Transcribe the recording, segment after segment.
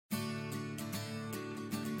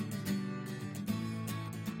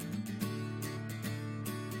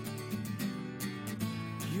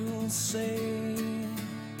say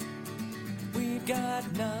we've got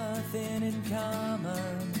nothing in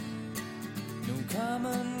common, no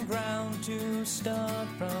common ground to start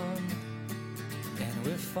from, and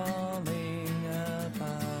we're falling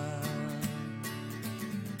apart.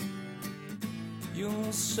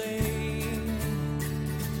 You'll say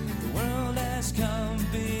the world has come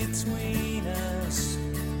between us,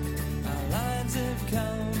 our lives have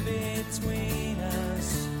come between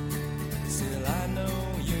us, still I know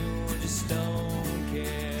you just don't care.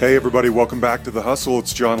 Hey everybody, welcome back to The Hustle.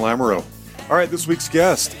 It's John Lamoureux. All right, this week's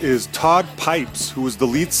guest is Todd Pipes, who was the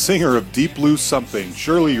lead singer of Deep Blue Something.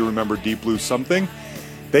 Surely you remember Deep Blue Something.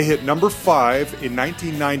 They hit number 5 in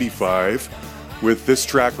 1995 with this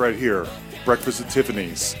track right here, Breakfast at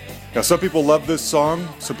Tiffany's. Now, some people love this song,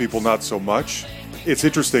 some people not so much. It's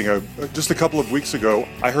interesting, just a couple of weeks ago,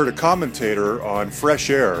 I heard a commentator on Fresh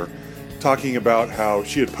Air talking about how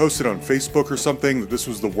she had posted on Facebook or something that this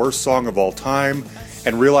was the worst song of all time,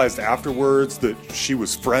 and realized afterwards that she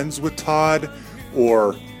was friends with Todd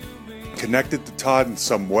or connected to Todd in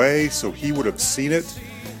some way, so he would have seen it.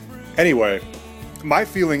 Anyway, my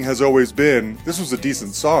feeling has always been this was a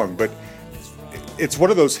decent song, but it's one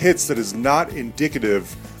of those hits that is not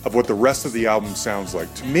indicative of what the rest of the album sounds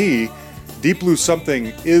like. To me, Deep Blue Something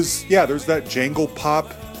is, there's that jangle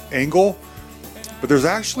pop angle, but there's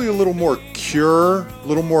actually a little more Cure, a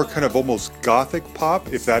little more kind of almost gothic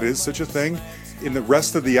pop, if that is such a thing, in the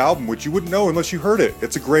rest of the album, which you wouldn't know unless you heard it.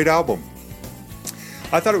 It's a great album.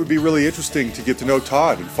 I thought it would be really interesting to get to know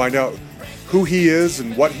Todd and find out who he is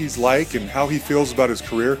and what he's like and how he feels about his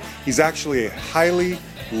career. He's actually a highly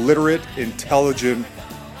literate, intelligent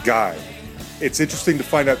guy. It's interesting to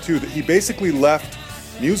find out, too, that he basically left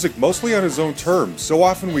music mostly on his own terms. So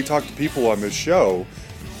often we talk to people on this show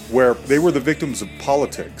where they were the victims of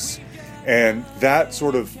politics, and that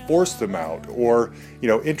sort of forced them out, or,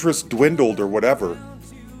 interest dwindled or whatever.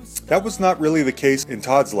 That was not really the case in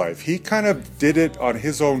Todd's life. He kind of did it on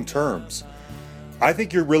his own terms. I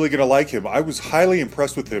think you're really going to like him. I was highly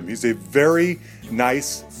impressed with him. He's a very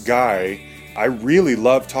nice guy. I really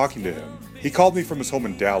love talking to him. He called me from his home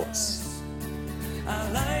in Dallas.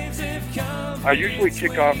 I usually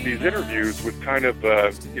kick off these interviews with kind of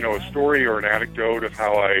a story or an anecdote of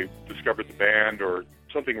how I discovered the band or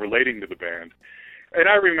something relating to the band. And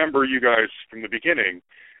I remember you guys from the beginning.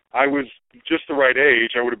 I was just the right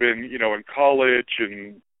age. I would have been, in college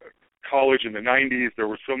in the 90s. There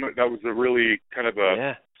was that was a really kind of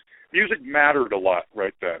a music mattered a lot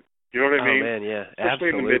right then. You know what I mean? Oh man, yeah, especially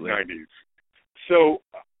absolutely. in the mid-90s. So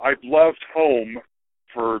I've loved Home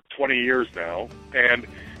for 20 years now,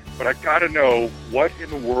 but I got to know, what in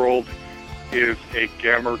the world is a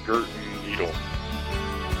Gamma-Gurton needle?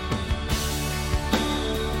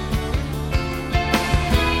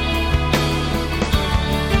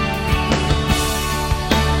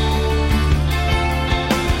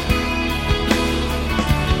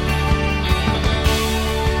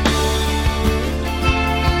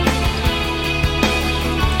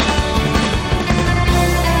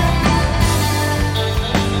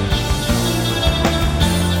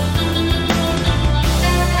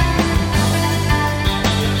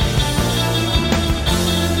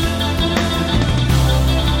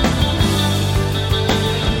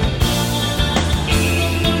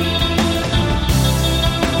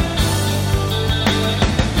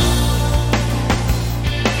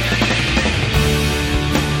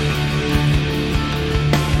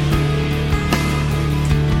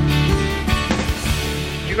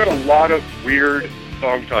 A lot of weird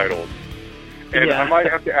song titles, and I might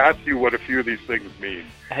have to ask you what a few of these things mean.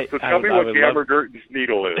 So tell me what Gamma-Gurton's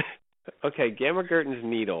needle is. Okay, Gamma-Gurton's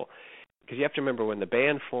needle, because you have to remember when the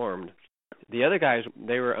band formed, the other guys,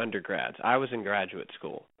 they were undergrads. I was in graduate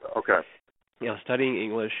school. Okay. Studying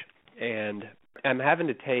English, and I'm having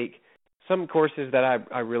to take some courses that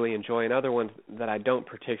I really enjoy and other ones that I don't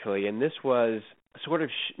particularly, and this was sort of,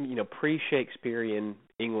 pre-Shakespearean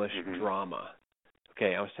English drama.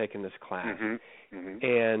 Okay, I was taking this class,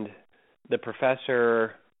 and the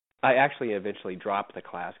professor, I actually eventually dropped the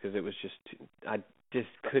class because it was I just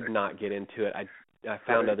could not get into it. I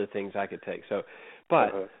found other things I could take.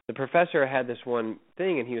 But the professor had this one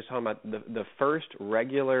thing, and he was talking about the first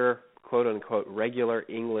regular, quote unquote, regular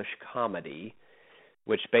English comedy,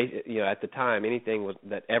 which at the time anything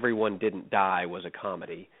that everyone didn't die was a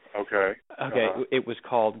comedy. Okay. It was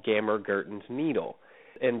called Gamma-Gurton's Needle.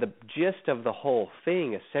 And the gist of the whole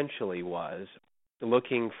thing essentially was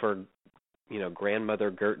looking for,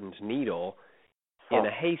 Grandmother Gurton's needle in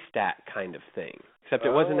a haystack kind of thing. Except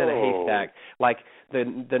it wasn't in a haystack. Like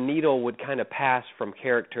the needle would kind of pass from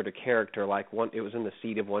character to character. Like it was in the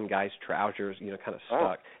seat of one guy's trousers, kind of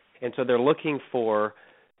stuck. And so they're looking for,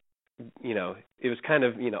 it was kind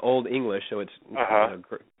of, Old English, so it's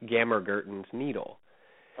Gammer-Gurton's needle.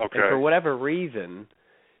 Okay. And for whatever reason,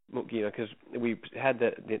 because we had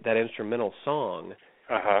that instrumental song,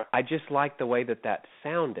 I just liked the way that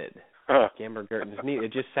sounded. Gammer-Gurton's needle.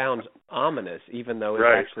 It just sounds ominous, even though it's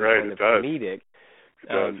actually kind of comedic.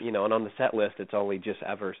 And on the set list, it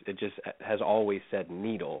just has always said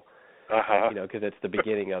needle. Because it's the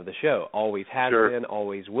beginning of the show. Always has been,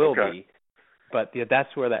 always will be. But that's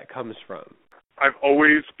where that comes from. I've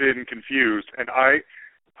always been confused, and I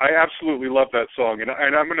absolutely love that song, and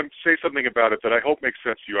I'm going to say something about it that I hope makes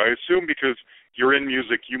sense to you. I assume because you're in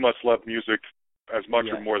music, you must love music as much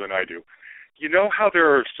or more than I do. You know how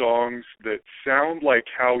there are songs that sound like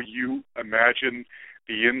how you imagine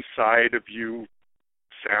the inside of you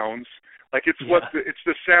sounds? Like it's it's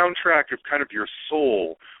the soundtrack of kind of your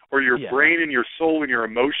soul, or your brain and your soul and your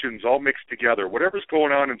emotions all mixed together. Whatever's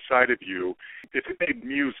going on inside of you, if it made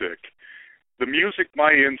music, the music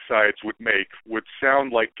my insides would make would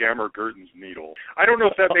sound like Gammer-Gurton's needle. I don't know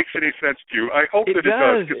if that makes any sense to you. I hope that it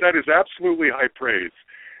does, because that is absolutely high praise.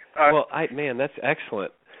 That's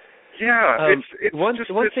excellent. Yeah, it's one just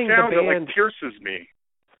thing this sound the band, that pierces me.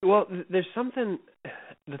 Well, there's something.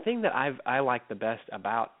 The thing that I like the best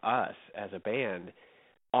about us as a band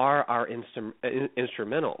are our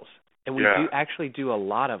instrumentals, and we actually do a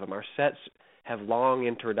lot of them. Our sets have long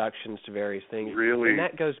introductions to various things. Really, and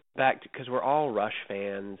that goes back to because we're all Rush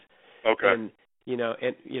fans. Okay. And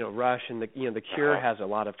Rush and the Cure has a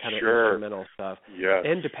lot of kind of instrumental stuff. Yes.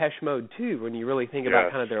 And Depeche Mode too, when you really think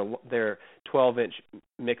about kind of their 12-inch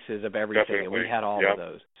mixes of everything. Definitely. And we had all of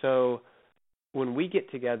those. So when we get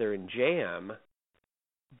together and jam,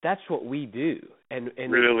 that's what we do. And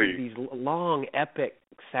really? These long epic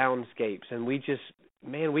soundscapes, and we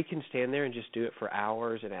can stand there and just do it for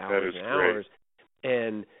hours and hours and hours.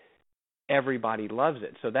 And everybody loves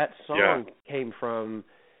it. So that song came from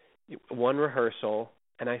one rehearsal,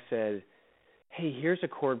 and I said, hey, here's a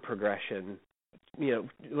chord progression.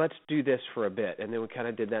 Let's do this for a bit. And then we kind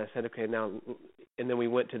of did that. I said, okay, now, and then we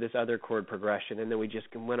went to this other chord progression, and then we just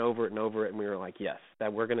went over it and over it, and we were like, yes,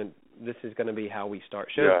 this is going to be how we start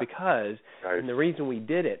shows because, and the reason we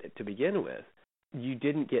did it to begin with, you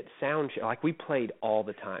didn't get sound like we played all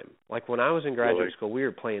the time. Like when I was in graduate school, we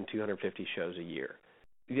were playing 250 shows a year.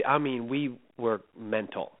 I mean, we were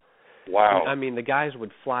mental. Wow. I mean, the guys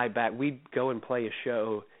would fly back. We'd go and play a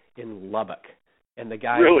show in Lubbock, and the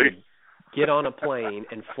guys would get on a plane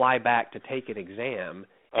and fly back to take an exam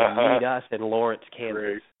and meet us in Lawrence, Kansas.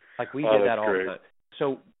 Great. Like we did that all the time.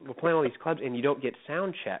 So we're playing all these clubs, and you don't get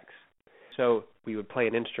sound checks. So we would play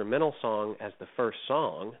an instrumental song as the first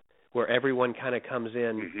song, where everyone kind of comes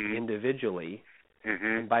in individually,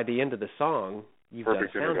 and by the end of the song, you've done a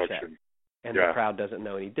sound check, and the crowd doesn't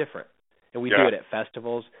know any different. And we do it at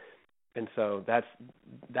festivals. And so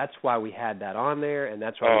that's why we had that on there, and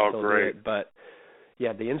that's why we still do it. But,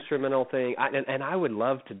 the instrumental thing, and I would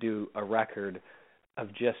love to do a record of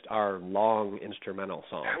just our long instrumental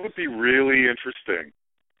songs. That would be really interesting.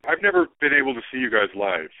 I've never been able to see you guys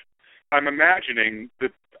live. I'm imagining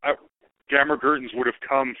that Gammer-Gurton's would have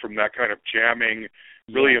come from that kind of jamming,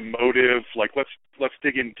 really emotive, like let's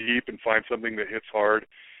dig in deep and find something that hits hard.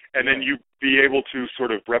 And then you be able to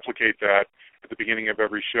sort of replicate that at the beginning of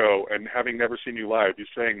every show. And having never seen you live, you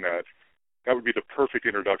saying that would be the perfect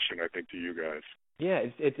introduction, I think, to you guys. Yeah,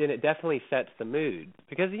 it definitely sets the mood.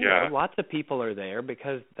 Because, lots of people are there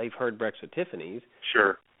because they've heard Breakfast with Tiffany's.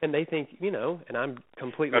 Sure. And they think, and I'm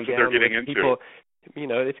completely That's what they're getting into. People,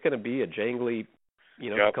 it's going to be a jangly,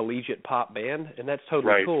 collegiate pop band, and that's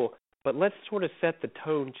totally cool. But let's sort of set the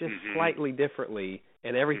tone just slightly differently,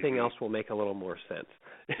 and everything else will make a little more sense.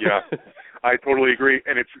 Yeah, I totally agree.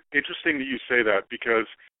 And it's interesting that you say that because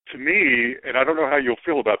to me, and I don't know how you'll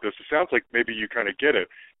feel about this, it sounds like maybe you kind of get it.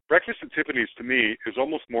 Breakfast at Tiffany's to me is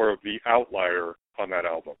almost more of the outlier on that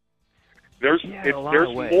album. There's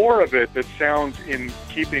more of it that sounds in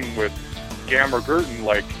keeping with Gammer-Gurton,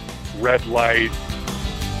 like Red Light.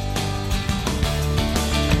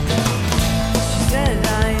 She said,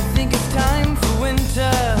 I think it's time for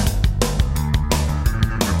winter.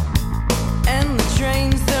 And the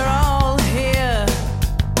trains, they're all here.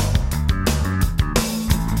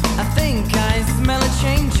 I think I smell a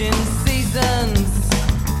change in seasons.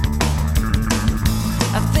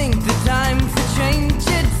 I think the time for change,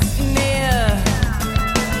 it's near.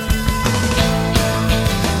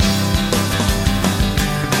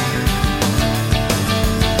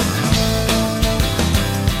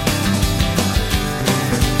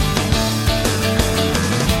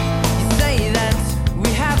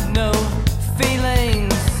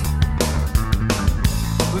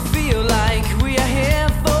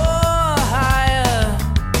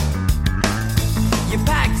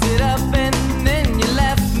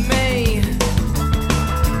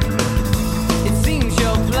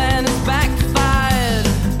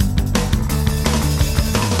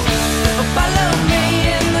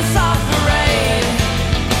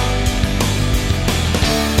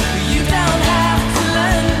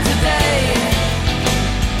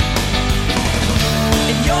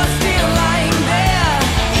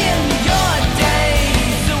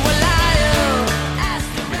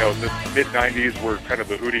 90s were kind of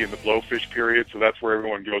the Hootie and the Blowfish period, so that's where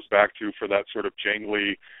everyone goes back to for that sort of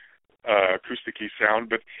jangly, acoustic-y sound.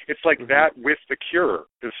 But it's like that with The Cure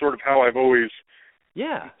is sort of how I've always,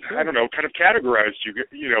 I don't know, kind of categorized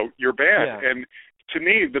your band. Yeah. And to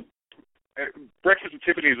me, the Breakfast at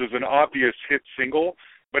Tiffany's is an obvious hit single,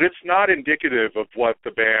 but it's not indicative of what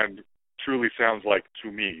the band truly sounds like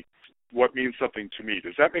to me, what means something to me.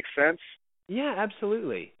 Does that make sense? Yeah,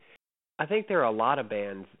 absolutely. I think there are a lot of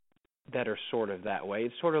bands that are sort of that way.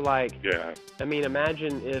 It's sort of like, I mean,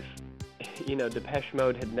 imagine if, Depeche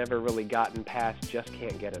Mode had never really gotten past Just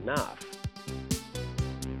Can't Get Enough.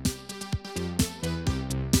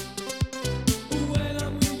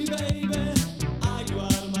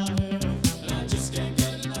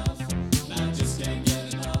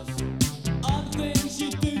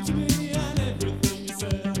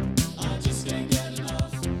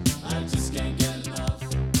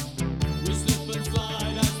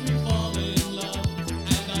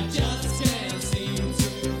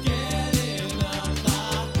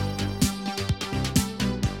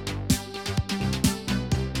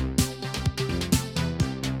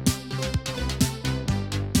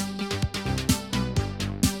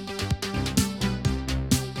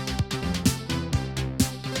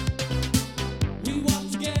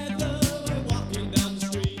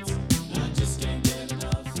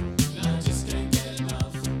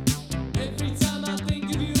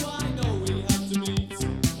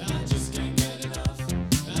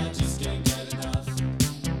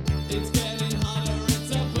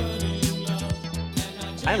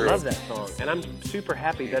 I love that song, and I'm super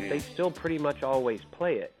happy that they still pretty much always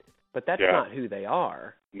play it. But that's not who they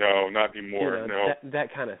are. No, not anymore.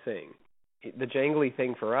 That kind of thing. The jangly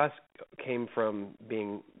thing for us came from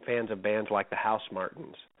being fans of bands like the House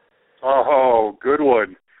Martins. Oh, good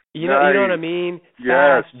one. You know what I mean?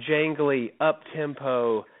 Yes. Fast, jangly,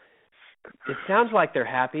 up-tempo. It sounds like they're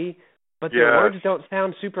happy, but their words don't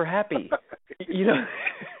sound super happy. You know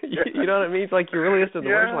what I mean? It's like you really listen to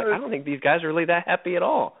the words, like, I don't think these guys are really that happy at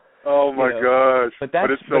all. Oh, my gosh. But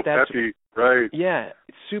it's so peppy, right? Yeah,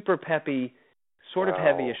 super peppy, sort of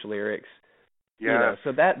heavyish lyrics. Yeah.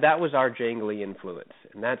 So that was our jangly influence.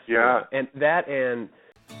 And that's and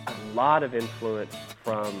a lot of influence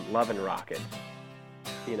from Love and Rockets.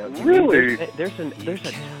 Really? There's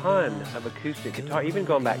a ton of acoustic guitar, even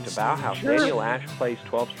going back to Bauhaus. Sure. Daniel Ash plays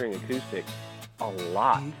 12-string acoustic a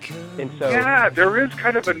lot. And so there is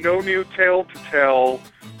kind of a no new tale to tell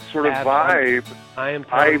sort of vibe.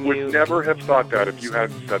 I would never have thought that if you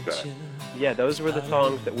hadn't said that. Yeah, those were the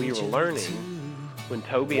songs that we were learning when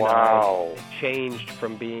Toby and I changed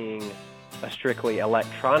from being a strictly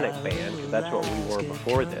electronic band, because that's what we were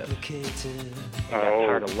before this. I got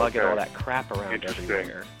tired of lugging all that crap around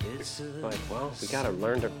everywhere. Like, well, we got to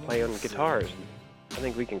learn to play on guitars. I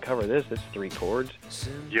think we can cover this. It's 3 chords.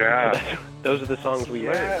 Yeah. Those are the songs we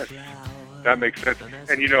learned. That makes sense.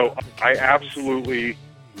 And, I absolutely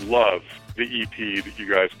love the EP that you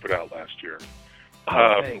guys put out last year.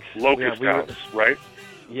 Thanks. Locust House, right?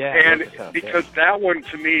 Yeah. And because that one,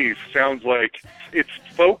 to me, sounds like it's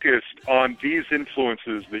focused on these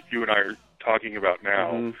influences that you and I are talking about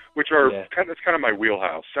now, which are kind of my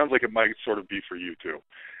wheelhouse. Sounds like it might sort of be for you, too.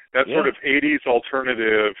 That sort of 80s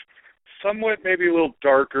alternative, somewhat maybe a little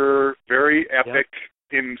darker, very epic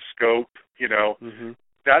in scope,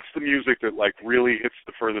 That's the music that, really hits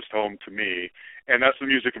the furthest home to me. And that's the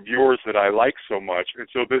music of yours that I like so much. And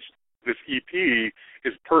so this EP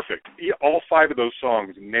is perfect. All 5 of those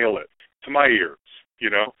songs nail it to my ears,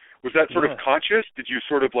 Was that sort of conscious? Did you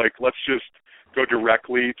sort of let's just go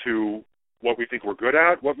directly to what we think we're good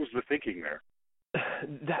at? What was the thinking there?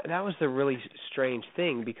 That was the really strange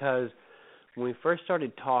thing, because when we first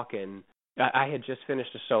started talking, I had just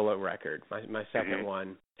finished a solo record, my second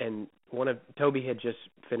one, and Toby had just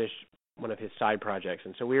finished one of his side projects,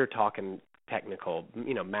 and so we were talking technical,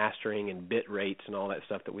 mastering and bit rates and all that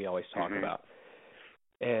stuff that we always talk about.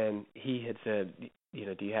 And he had said,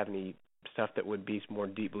 do you have any stuff that would be more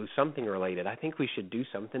Deep Blue something related? I think we should do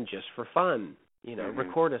something just for fun,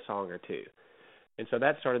 record a song or two. And so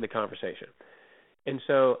that started the conversation. And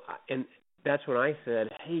so, and that's when I said,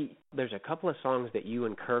 hey, there's a couple of songs that you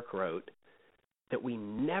and Kirk wrote that we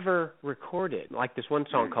never recorded, like this one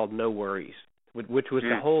song called No Worries, which was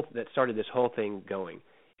the whole, that started this whole thing going.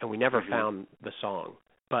 And we never found the song.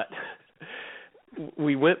 But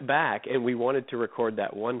we went back and we wanted to record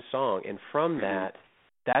that one song. And from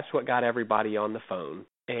that's what got everybody on the phone.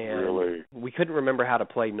 And we couldn't remember how to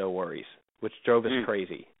play No Worries, which drove us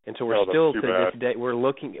crazy. And so we're still, to this day,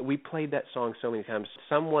 we played that song so many times.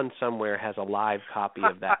 Someone somewhere has a live copy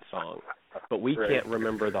of that song. but we Right. can't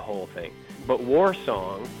remember the whole thing. But War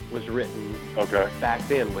Song was written back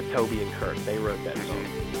then with Toby and Kirk. They wrote that song.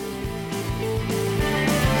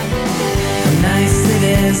 How nice it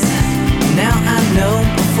is. Now I know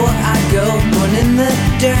before I go. Born in the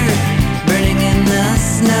dirt, burning in the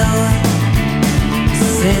snow.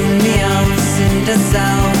 Send me off, send us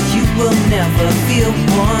out. You will never feel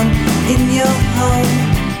warm in your home.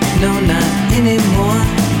 No, not anymore.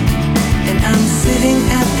 And I'm sitting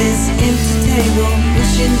at this empty table,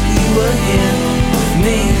 wishing you were here with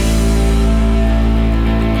me.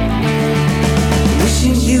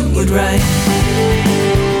 Wishing you would write.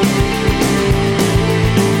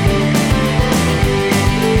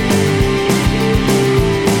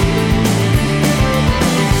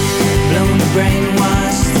 Blown,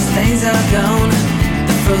 brainwashed, these things are gone.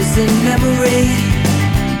 The frozen memory,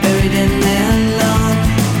 buried in their lawn.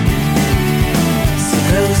 So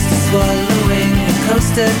close to swallowing, close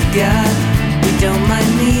to God. We don't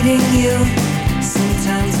mind meeting you.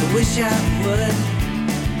 Sometimes I wish I would.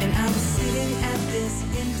 And I'm sitting at this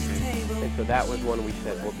empty table. And so that was when we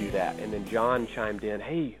said, we'll do that. And then John chimed in,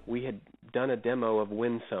 hey, we had done a demo of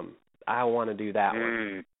Winsome. I want to do that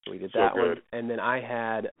one. So we did that one. And then I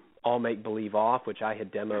had All Make Believe Off, which I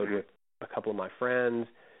had demoed with a couple of my friends.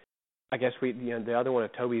 I guess the other one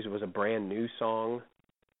of Toby's was a brand new song.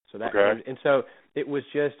 So that and so it was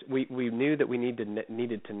just we knew that we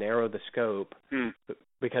needed to narrow the scope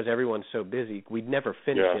because everyone's so busy. We'd never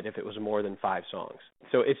finish it if it was more than 5 songs.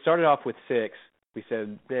 So it started off with 6. We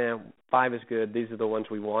said, 5 is good. These are the ones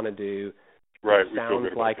we want to do. Right. It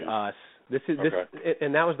sounds like us. This,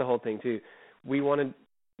 and that was the whole thing too. We wanted.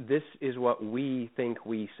 This is what we think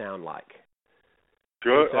we sound like.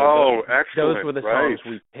 Good. So excellent. Those were the songs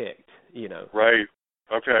we picked. Right.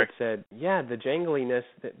 Okay. It said, the jangliness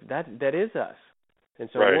that is us, and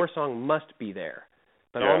so War Song must be there,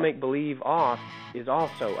 but All Make Believe Off is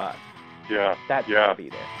also us. Yeah. That's gotta be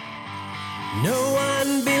there. No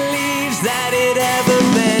one believes that it ever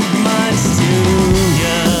meant much to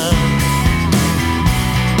you.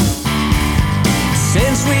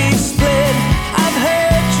 Since we've split, I've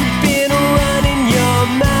heard you've been running your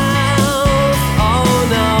mouth. Oh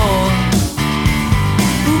no.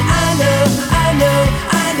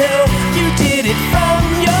 I know, you did it from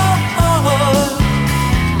your heart.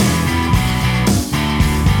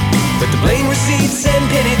 But the blame receipts and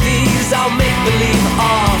penny thieves all make believe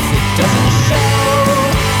off. It doesn't show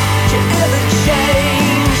you ever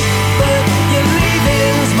change, but your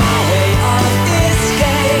leaving's my way of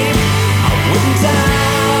escape. I wouldn't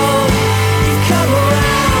doubt you've come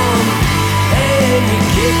around, and you're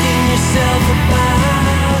kicking yourself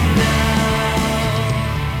about now.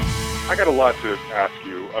 I got a lot to ask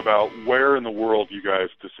you about where in the world you guys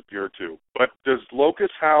disappeared to. But does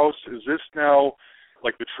Locust House, is this now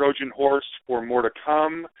like the Trojan horse for more to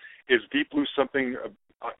come? Is Deep Blue something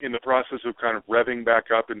in the process of kind of revving back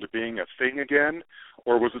up into being a thing again?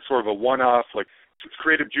 Or was it sort of a one-off, like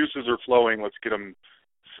creative juices are flowing, let's get them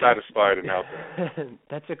satisfied and out there?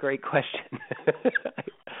 That's a great question.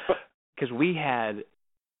 Because we had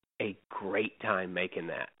a great time making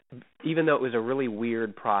that. Even though it was a really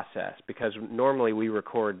weird process, because normally we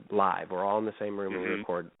record live. We're all in the same room and we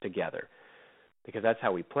record together because that's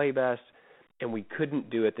how we play best, and we couldn't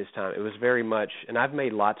do it this time. It was very much, and I've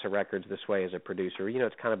made lots of records this way as a producer.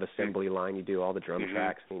 It's kind of assembly line. You do all the drum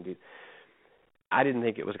tracks. And I didn't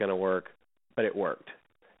think it was going to work, but it worked.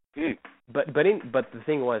 But the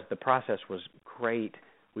thing was, the process was great.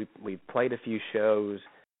 We played a few shows,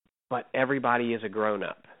 but everybody is a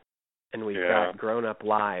grown-up. And we've got grown-up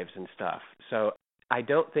lives and stuff. So I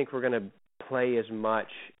don't think we're going to play as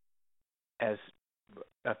much as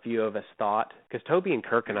a few of us thought. Because Toby and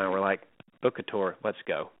Kirk and I were like, book a tour, let's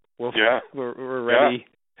go. We're ready.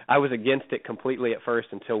 I was against it completely at first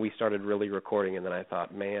until we started really recording, and then I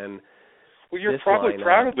thought, man. Well, you're probably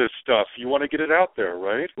proud of this stuff. You want to get it out there,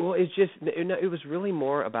 right? Well, it's just, it was really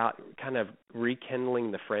more about kind of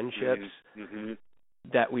rekindling the friendships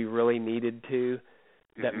that we really needed to.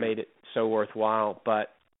 That made it so worthwhile.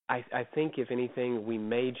 But I think, if anything, we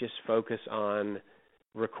may just focus on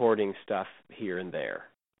recording stuff here and there.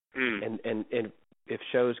 And if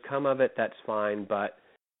shows come of it, that's fine. But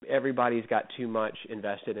everybody's got too much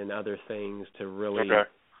invested in other things to really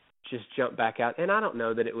just jump back out. And I don't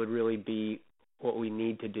know that it would really be what we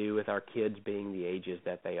need to do with our kids being the ages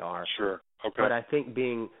that they are. Sure. Okay. But I think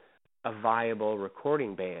being a viable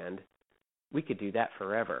recording band, we could do that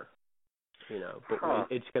forever. But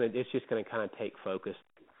it's just gonna kind of take focus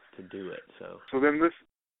to do it. So then this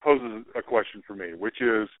poses a question for me, which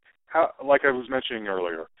is, how, like I was mentioning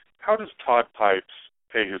earlier, how does Todd Pipes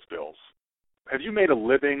pay his bills? have you made a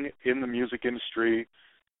living in the music industry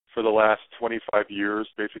for the last 25 years,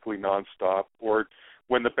 basically nonstop? Or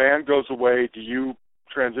when the band goes away, do you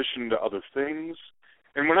transition to other things?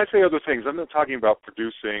 And when I say other things, I'm not talking about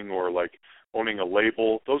producing or like owning a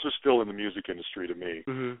label. Those are still in the music industry to me.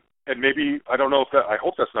 Mm-hmm. And maybe, I don't know if that, I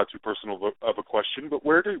hope that's not too personal of a question, but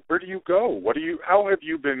where do you go? How have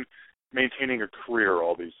you been maintaining a career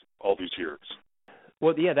all these years?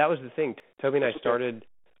 Well, yeah, that was the thing. Toby and I started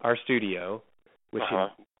our studio, which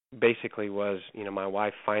basically was, my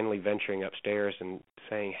wife finally venturing upstairs and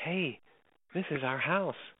saying, "Hey, this is our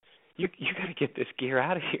house. You got to get this gear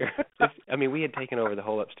out of here." We had taken over the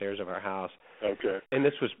whole upstairs of our house. Okay. And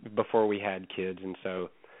this was before we had kids, and so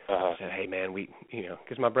I said, "Hey, man,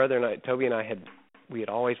 because my brother and I, Toby and I we had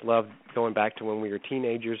always loved going back to when we were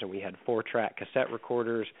teenagers, and we had 4-track cassette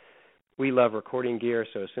recorders. We love recording gear,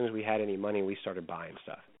 so as soon as we had any money, we started buying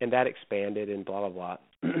stuff. And that expanded and blah, blah, blah.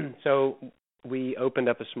 So we opened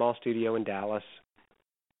up a small studio in Dallas,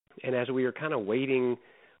 and as we were kind of waiting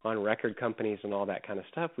on record companies and all that kind of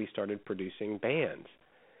stuff, we started producing bands.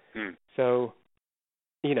 So,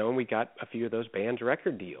 and we got a few of those bands'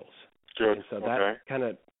 record deals. Good. And so that kind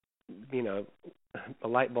of, a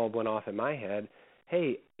light bulb went off in my head.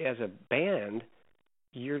 Hey, as a band,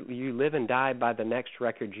 you live and die by the next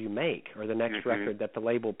record you make or the next record that the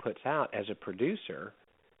label puts out. As a producer,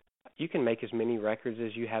 you can make as many records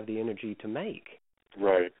as you have the energy to make.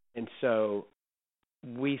 Right. And so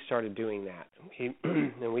we started doing that.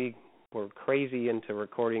 And we were crazy into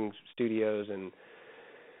recording studios and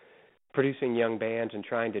producing young bands and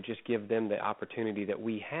trying to just give them the opportunity that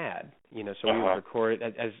we had. So we would record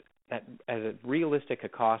it as a realistic a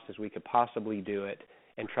cost as we could possibly do it,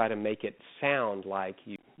 and try to make it sound like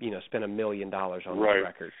you spent $1 million on this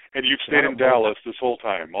record. And you've stayed in Dallas this whole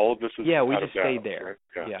time. All of this is we out just of Dallas, stayed there.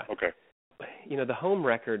 Right? Yeah. Okay. The home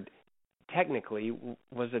record technically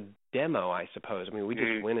was a demo, I suppose. We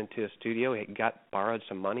just went into a studio, borrowed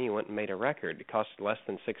some money, and went and made a record. It cost less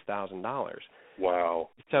than $6,000. Wow.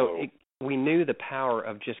 So we knew the power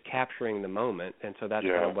of just capturing the moment, and so that's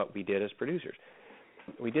kind of what we did as producers.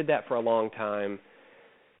 We did that for a long time.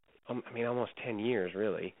 Almost 10 years,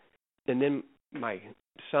 really. And then my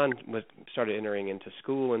son started entering into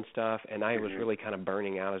school and stuff, and I was really kind of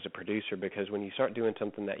burning out as a producer, because when you start doing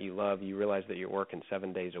something that you love, you realize that you're working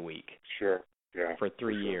 7 days a week. Sure. Yeah. For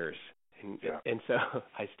 3 years. And so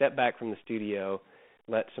I stepped back from the studio,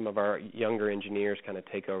 let some of our younger engineers kind of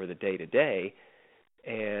take over the day-to-day,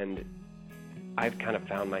 and I've kind of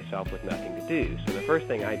found myself with nothing to do. So the first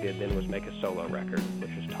thing I did then was make a solo record,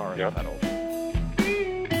 which was Taurus Pedals.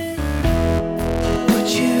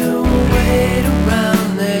 You wait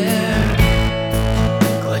around there,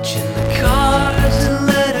 clutching the cards and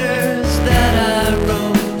letters that I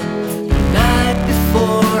wrote the night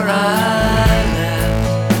before I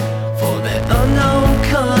left for that unknown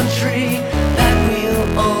country that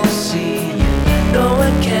we'll all see. No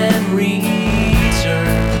one can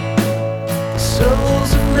return. The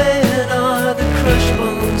souls of men are the crushed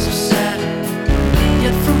bones of Saturn,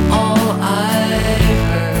 yet from all I've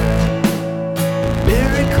heard,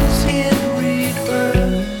 miracles in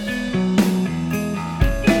rebirth.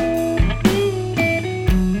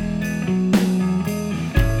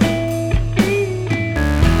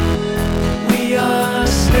 We are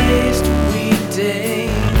slaves to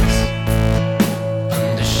weekdays,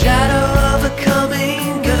 under shadow of a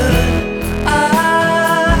coming good. I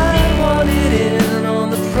wanted in on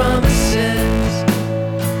the promises,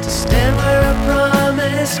 to stand where a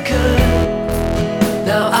promise could.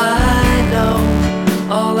 Now I know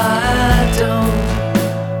all I don't,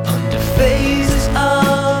 under phases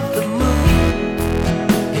of the moon,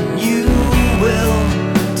 and you will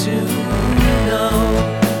too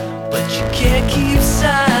know, but you can't keep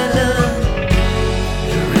silent.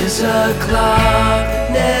 There is a clock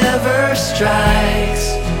that never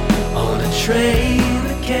strikes on a train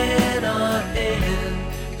that cannot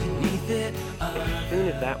end beneath it. As soon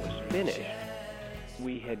as that was finished,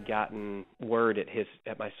 we had gotten word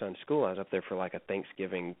at my son's school. I was up there for like a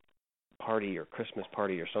Thanksgiving party or Christmas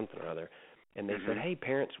party or something or other, and they said, "Hey,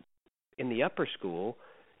 parents, in the upper school,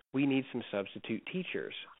 we need some substitute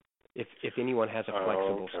teachers. If anyone has a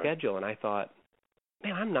flexible schedule." And I thought,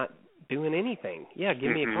 man, I'm not doing anything. Yeah,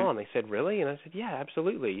 give me a call. And they said, "Really?" And I said, "Yeah,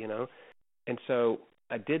 absolutely." And so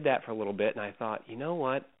I did that for a little bit, and I thought, you know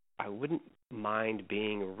what? I wouldn't mind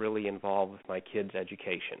being really involved with my kids'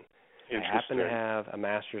 education. I happen to have a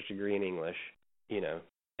master's degree in English,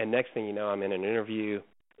 and next thing you know, I'm in an interview,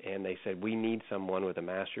 and they said, we need someone with a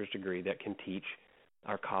master's degree that can teach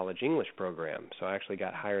our college English program. So I actually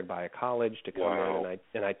got hired by a college to come in,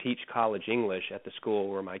 and I teach college English at the school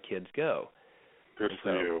where my kids go. Good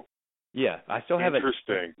for you. Yeah, I still haven't.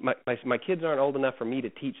 Interesting. My kids aren't old enough for me to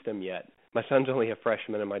teach them yet. My son's only a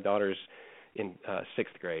freshman, and my daughter's in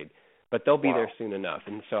 6th grade. But they'll be there soon enough,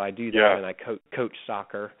 and so I do that, and I coach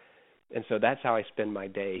soccer, and so that's how I spend my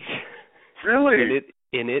days. Really?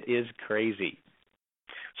 and it is crazy.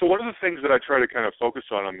 So one of the things that I try to kind of focus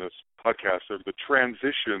on this podcast are the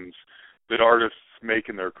transitions that artists make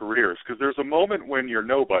in their careers, because there's a moment when you're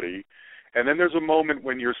nobody, and then there's a moment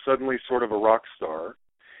when you're suddenly sort of a rock star,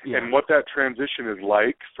 and what that transition is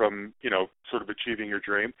like from, sort of achieving your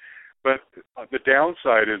dream. But the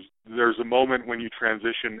downside is there's a moment when you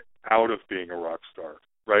transition out of being a rock star,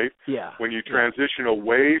 right? Yeah. When you transition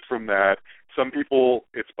away from that, some people,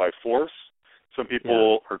 it's by force. Some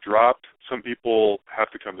people are dropped. Some people have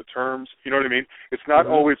to come to terms. You know what I mean? It's not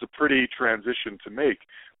always a pretty transition to make.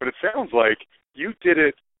 But it sounds like you did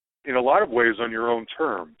it in a lot of ways on your own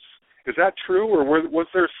terms. Is that true? Or was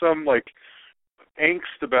there some,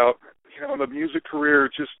 angst about, the music career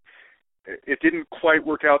just, it didn't quite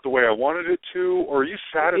work out the way I wanted it to? Or are you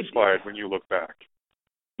satisfied when you look back?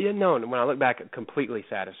 Yeah, no, when I look back, I'm completely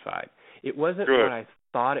satisfied. It wasn't what I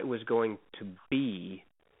thought it was going to be,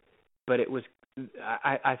 but it was,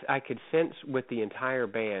 I could sense with the entire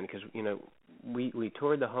band, because, we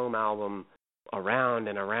toured the home album around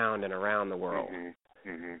and around and around the world.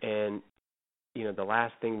 And, the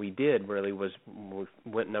last thing we did really was we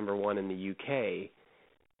went number 1 in the UK,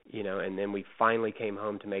 and then we finally came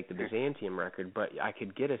home to make the Byzantium record. But I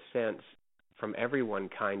could get a sense from everyone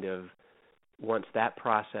kind of once that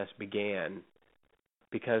process began,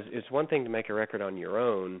 because it's one thing to make a record on your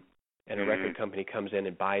own and a record company comes in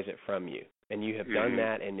and buys it from you. And you have done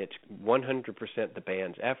that, and it's 100% the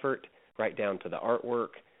band's effort, right down to the artwork,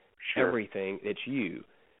 everything. It's you.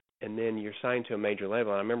 And then you're signed to a major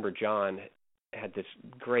label. And I remember John had this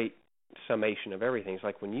great summation of everything. It's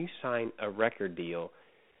like when you sign a record deal,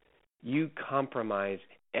 you compromise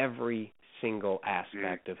every single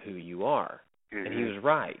aspect of who you are. And he was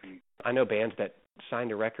right. I know bands that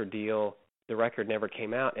signed a record deal, the record never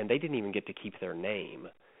came out, and they didn't even get to keep their name.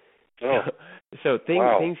 So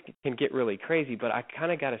things can get really crazy, but I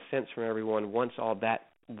kind of got a sense from everyone once all that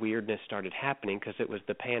weirdness started happening, because it was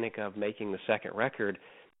the panic of making the second record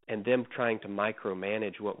and them trying to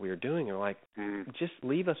micromanage what we were doing. They're like, just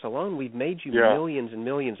leave us alone. We've made you millions and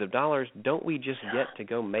millions of dollars. Don't we just get to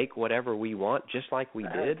go make whatever we want just like we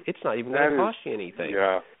did? It's not even going to cost you anything.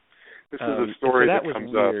 Yeah. This is a story that comes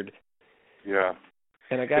was weird. up. Yeah.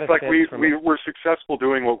 And I got it's like we're successful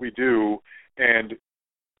doing what we do, and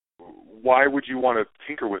why would you want to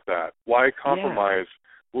tinker with that? Why compromise?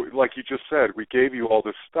 Like you just said, we gave you all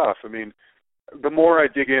this stuff. I mean, the more I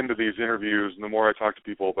dig into these interviews and the more I talk to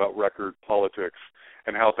people about record politics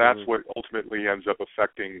and how that's what ultimately ends up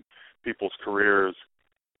affecting people's careers,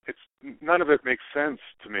 none of it makes sense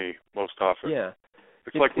to me most often. Yeah.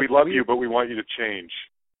 It's like we love you, but we want you to change.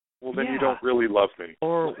 Well, then you don't really love me.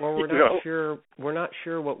 Or we're not sure. We're not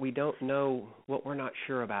sure what we don't know. What we're not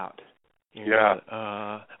sure about.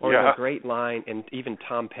 The great line, and even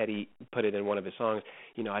Tom Petty put it in one of his songs.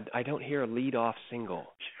 I don't hear a lead-off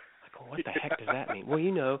single. Like, well, what the heck does that mean? Well,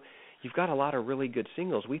 you've got a lot of really good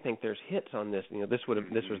singles. We think there's hits on this. This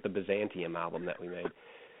was the Byzantium album that we made.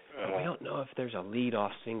 But we don't know if there's a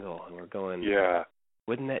lead-off single, and we're going. Yeah.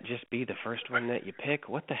 Wouldn't that just be the first one that you pick?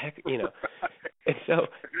 What the heck, And so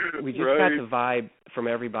we just got the vibe from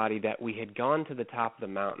everybody that we had gone to the top of the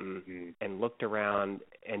mountain and looked around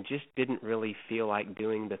and just didn't really feel like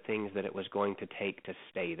doing the things that it was going to take to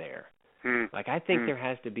stay there. Like, I think there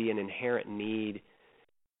has to be an inherent need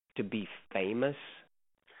to be famous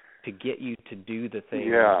to get you to do the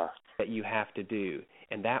things that you have to do.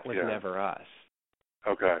 And that was never us.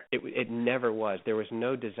 Okay. It never was. There was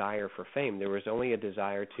no desire for fame. There was only a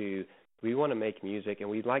desire we want to make music, and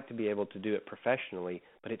we'd like to be able to do it professionally,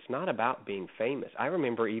 but it's not about being famous. I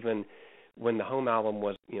remember even when the home album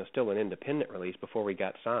was, still an independent release before we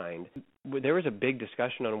got signed, there was a big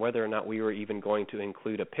discussion on whether or not we were even going to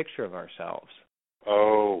include a picture of ourselves.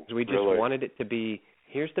 Oh, we just wanted it to be,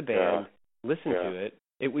 here's the band, listen to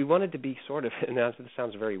it. We wanted to be sort of, and this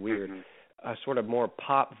sounds very weird, a sort of more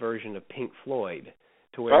pop version of Pink Floyd,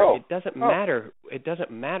 to where it doesn't matter. It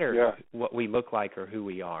doesn't matter what we look like or who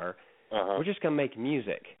we are. We're just going to make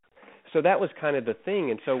music. So that was kind of the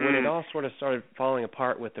thing. And so when it all sort of started falling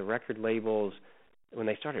apart with the record labels, when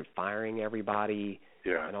they started firing everybody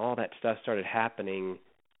and all that stuff started happening,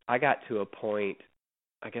 I got to a point,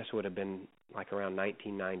 I guess it would have been like around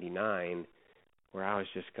 1999, where I was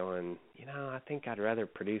just going, I think I'd rather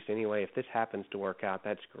produce anyway. If this happens to work out,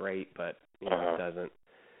 that's great, but if it doesn't,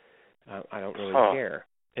 I don't really care.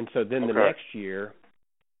 And so then the next year,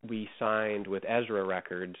 we signed with Ezra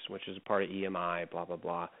Records, which is a part of EMI, blah, blah,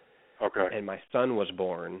 blah. Okay. And my son was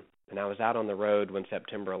born, and I was out on the road when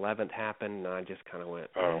September 11th happened, and I just kind of went,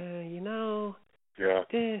 Yeah.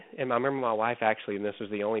 And I remember my wife actually, and this was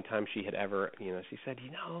the only time she had ever, she said,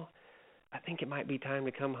 I think it might be time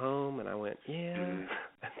to come home. And I went, yeah. Mm-hmm.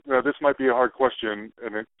 Now, this might be a hard question,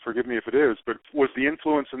 and forgive me if it is, but was the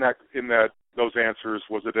influence in those answers,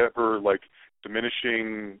 was it ever like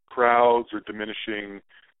diminishing crowds or diminishing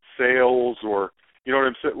sales, or, you know what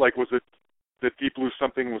I'm saying? Like, was it that Deep Blue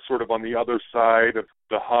Something was sort of on the other side of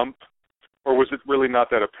the hump, or was it really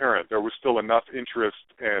not that apparent? There was still enough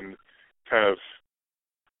interest and kind of...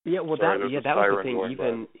 Yeah, well, that was the thing.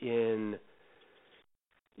 Even in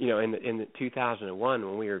 2001,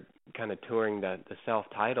 when we were kind of touring the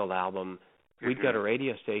self-titled album, we'd go to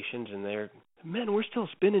radio stations, and they're, man, we're still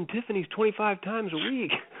spinning Tiffany's 25 times a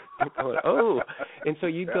week. And so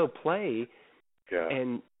you'd go play,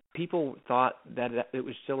 and people thought that it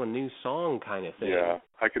was still a new song kind of thing. Yeah,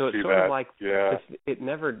 I could see that. So it's sort of like it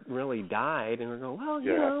never really died, and we're going,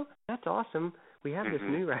 well, that's awesome. We have this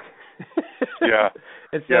new record. Yeah.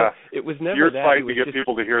 And so it was never You're that. fighting to get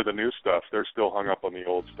people to hear the new stuff. They're still hung up on the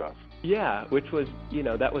old stuff. Yeah, which was,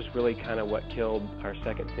 that was really kind of what killed our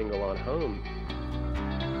second single on Home.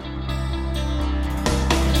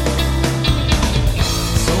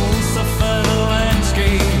 Souls suffer the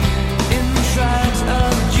landscape in tracks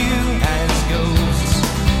of you as ghosts.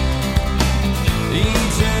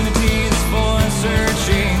 Eternity is for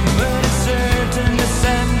searching, but a certain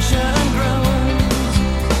ascension grows.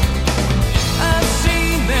 I've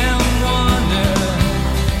seen them wander,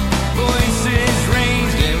 voices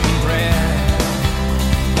raised in prayer,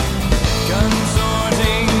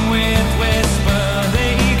 consorting with whisper,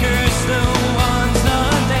 they curse the ones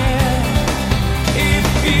not there. If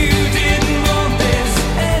you didn't want this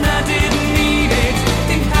and I didn't need it,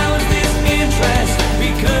 then how is this interest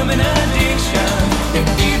become an addiction? If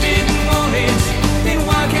you didn't want it, then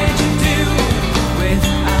why can't you do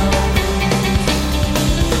without?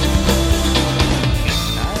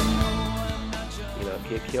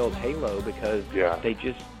 It killed Halo because they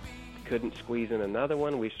just couldn't squeeze in another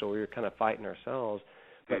one. So we were kind of fighting ourselves.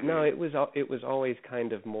 But no, it was always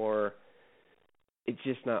kind of more, it's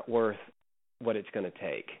just not worth what it's going to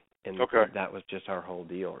take. And that was just our whole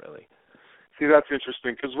deal, really. See, that's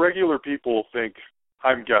interesting, because regular people think,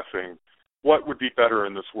 I'm guessing, what would be better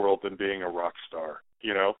in this world than being a rock star,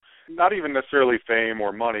 Not even necessarily fame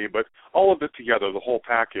or money, but all of it together, the whole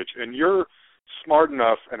package. And you're smart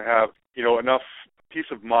enough and have, enough peace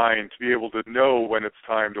of mind to be able to know when it's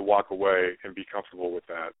time to walk away and be comfortable with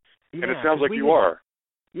that. Yeah, and it sounds like you are.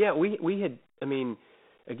 Yeah, we had,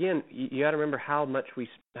 again, you got to remember how much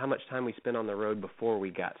time we spent on the road before we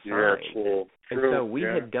got signed. Yeah, true. And so we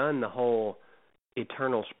had done the whole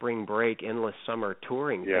eternal spring break, endless summer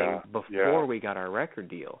touring thing before we got our record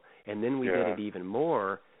deal. And then we did it even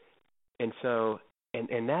more. And so,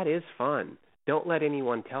 and that is fun. Don't let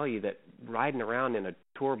anyone tell you that riding around in a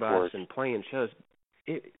tour bus and playing shows,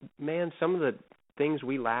 some of the things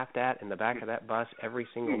we laughed at in the back of that bus every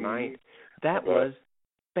single night, that was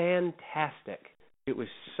fantastic. It was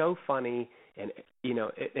so funny, and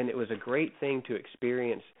and it was a great thing to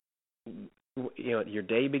experience. Your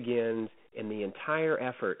day begins, and the entire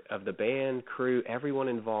effort of the band, crew, everyone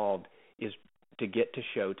involved is to get to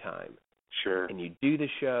showtime. Sure. And you do the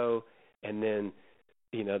show, and then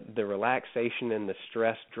the relaxation and the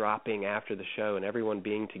stress dropping after the show, and everyone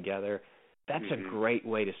being together. That's a great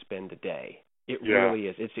way to spend a day. It really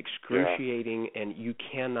is. It's excruciating, and you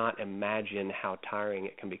cannot imagine how tiring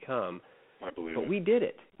it can become. I believe But we did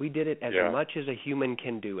it. We did it as much as a human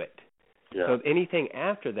can do it. Yeah. So anything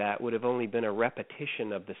after that would have only been a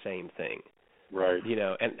repetition of the same thing. Right.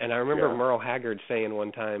 And I remember Merle Haggard saying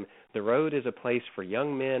one time, the road is a place for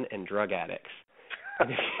young men and drug addicts.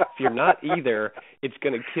 If you're not either, it's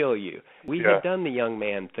going to kill you. We had done the young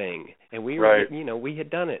man thing, and we were, we had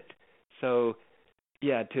done it. So,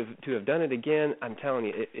 to have done it again, I'm telling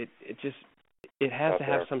you, it has to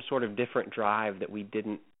have some sort of different drive that we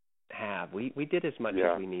didn't have. We did as much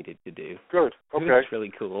as we needed to do. Good. Okay. That's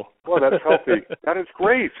really cool. Well, that's healthy. That is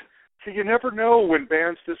great. See, you never know when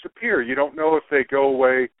bands disappear. You don't know if they go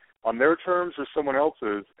away on their terms or someone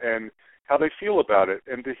else's, and how they feel about it.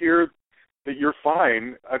 And to hear that you're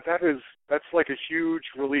fine, that's like a huge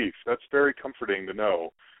relief. That's very comforting to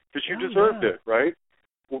know, because you deserved it, right?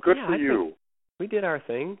 Well, good for you. We did our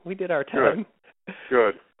thing. We did our time.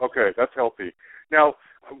 Good. Okay, that's healthy. Now,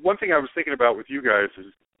 one thing I was thinking about with you guys is,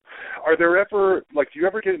 are there ever, do you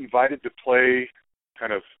ever get invited to play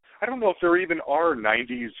kind of I don't know if there even are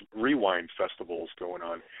 90s rewind festivals going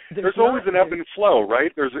on. There's not, always an ebb and flow,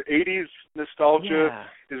 right? There's 80s nostalgia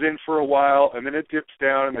is in for a while, and then it dips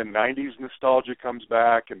down, and then 90s nostalgia comes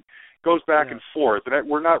back and goes back and forth. And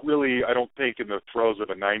we're not really, I don't think, in the throes of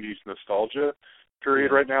a 90s nostalgia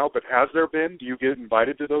period right now, but has there been? Do you get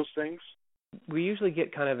invited to those things? We usually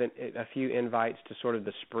get kind of a few invites to sort of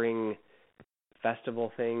the spring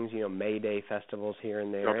festival things, May Day festivals here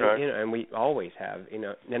and there. Okay. And we always have,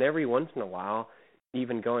 and every once in a while,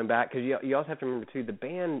 even going back, because you also have to remember, too, the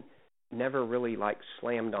band never really,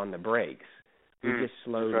 slammed on the brakes. We just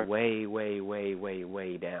slowed way, way, way, way,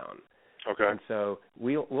 way down. Okay. And so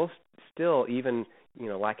we'll still, even,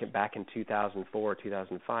 back in 2004,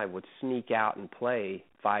 2005, would sneak out and play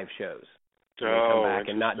 5 shows. And come back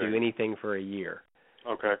and not do anything for a year.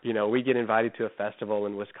 Okay. We get invited to a festival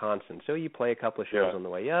in Wisconsin. So you play a couple of shows on the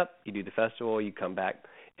way up, you do the festival, you come back.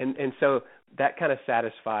 And so that kind of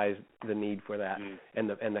satisfies the need for that and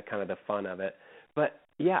the kind of the fun of it. But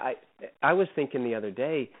I was thinking the other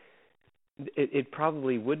day, it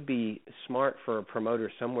probably would be smart for a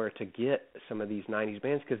promoter somewhere to get some of these 90s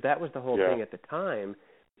bands, because that was the whole thing at the time,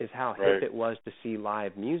 is how hip it was to see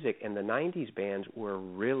live music, and the 90s bands were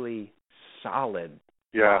really solid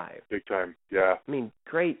live. Big time, I mean,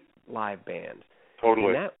 great live bands.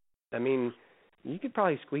 Totally. And you could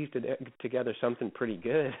probably squeeze together something pretty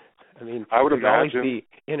good. I would it'd imagine. always be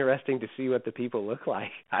interesting to see what the people look like.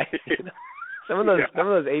 Some of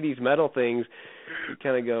those 80s metal things, you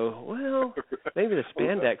kind of go, well, maybe the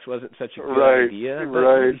spandex wasn't such a good idea,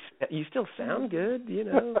 but you still sound good,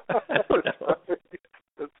 I don't know.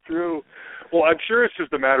 That's true. Well, I'm sure it's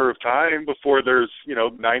just a matter of time before there's,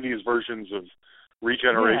 90s versions of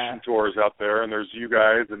Regeneration tours out there, and there's you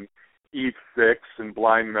guys and Eve Six and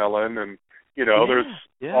Blind Melon, and there's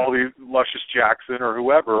all these Luscious Jackson or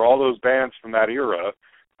whoever, all those bands from that era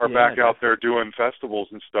are back out there doing festivals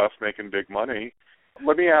and stuff, making big money.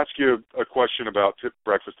 Let me ask you a question about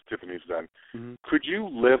Breakfast at Tiffany's then. Mm-hmm. Could you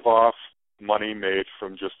live off money made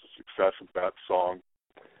from just the success of that song?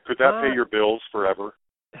 Could that pay your bills forever?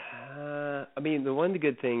 The one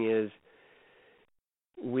good thing is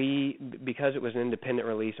because it was an independent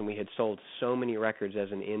release and we had sold so many records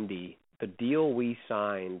as an indie, the deal we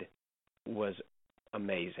signed was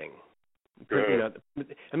amazing. Good.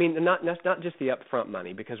 Not just the upfront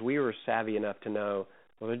money, because we were savvy enough to know,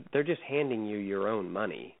 well, they're just handing you your own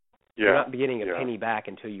money. Yeah. You're not getting a penny back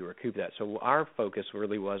until you recoup that. So our focus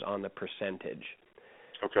really was on the percentage.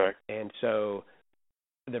 Okay. And so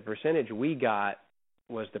the percentage we got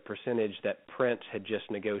was the percentage that Prince had just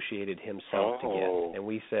negotiated himself to get. And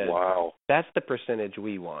we said, wow, that's the percentage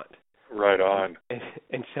we want. Right on.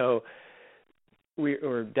 And so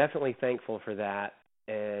we're definitely thankful for that.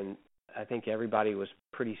 And I think everybody was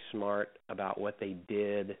pretty smart about what they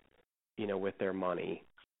did, with their money.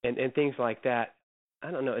 And things like that.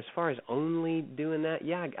 I don't know, as far as only doing that,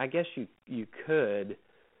 I guess you could,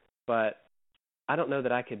 but I don't know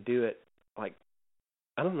that I could do it,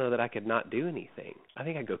 I don't know that I could not do anything. I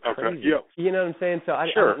think I'd go crazy. Okay. Yeah. You know what I'm saying? So I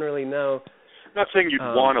don't really know. I'm not saying you'd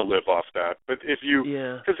want to live off that, but if you,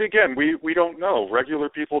 because again, we don't know. Regular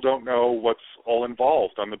people don't know what's all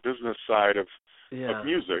involved on the business side of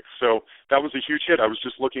music. So that was a huge hit. I was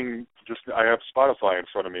just looking, I have Spotify in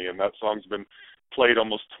front of me, and that song's been played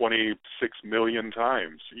almost 26 million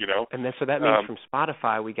times, And so that means from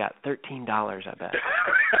Spotify we got $13, I bet.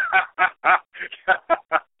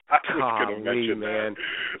 Man.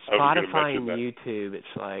 Spotify and YouTube, it's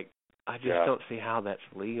like, I just don't see how that's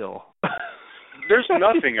legal. There's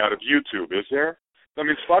nothing out of YouTube, is there?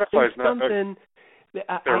 Spotify's not. Something.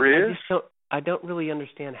 There is? I don't really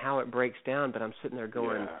understand how it breaks down, but I'm sitting there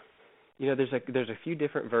going, there's a few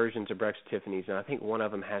different versions of Breakfast at Tiffany's, and I think one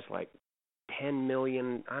of them has 10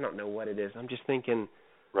 million. I don't know what it is. I'm just thinking,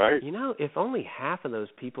 right? If only half of those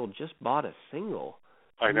people just bought a single.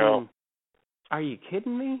 I know. Are you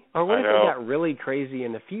kidding me? Or what if they got really crazy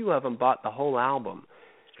and a few of them bought the whole album?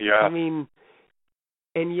 Yeah.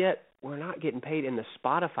 And yet we're not getting paid in the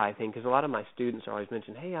Spotify thing, because a lot of my students always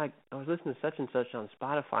mention, hey, I was listening to such and such on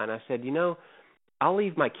Spotify, and I said, I'll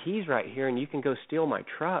leave my keys right here and you can go steal my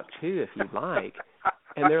truck too if you'd like.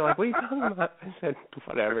 And they're like, what are you talking about? I said,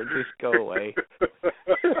 whatever, just go away.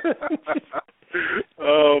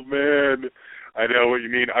 Oh, man. I know what you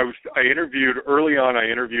mean. I interviewed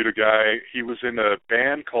a guy. He was in a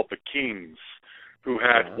band called The Kings, who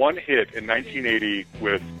had one hit in 1980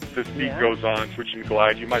 with This Beat Goes On, Switch and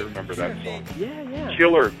Glide. You might remember that song. Yeah.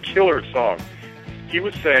 Killer song. He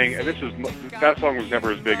was saying, and that song was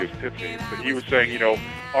never as big as Tiffany's, but he was saying,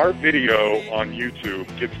 our video on YouTube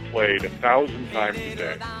gets played 1,000 times a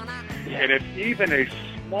day. Yeah. And if even a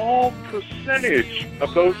small percentage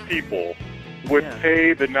of those people would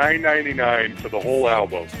pay the $9.99 for the whole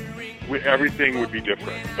album, everything would be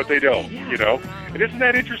different. But they don't, you know? And isn't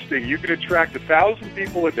that interesting? You can attract 1,000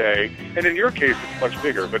 people a day, and in your case it's much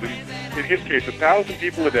bigger, but in his case, 1,000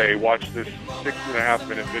 people a day watch this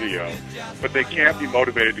 6.5-minute video, but they can't be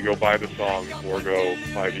motivated to go buy the song or go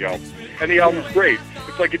buy the album. And the album's great.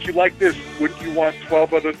 It's like, if you like this, wouldn't you want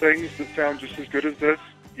 12 other things that sound just as good as this?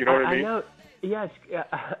 You know what I mean? I know. Yes,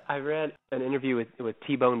 I read an interview with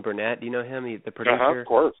T-Bone Burnett. Do you know him, the producer? Of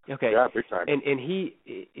course. Okay. Yeah, big time. And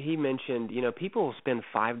he mentioned, you know, people will spend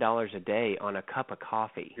 $5 a day on a cup of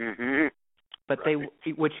coffee, but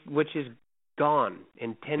which is gone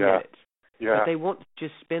in 10 minutes. Yeah. But they won't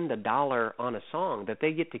just spend $1 on a song that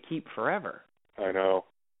they get to keep forever. I know.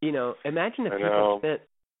 You know, imagine if people spent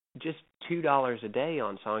just $2 a day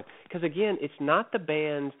on songs. Because again, it's not the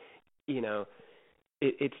bands, you know.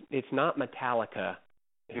 It's not Metallica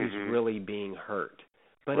who's really being hurt,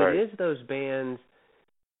 but it is those bands.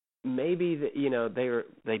 Maybe that, you know,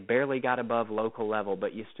 they barely got above local level,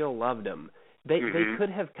 but you still loved them. They could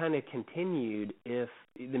have kind of continued if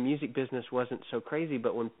the music business wasn't so crazy.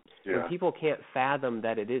 But when people can't fathom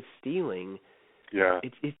that it is stealing,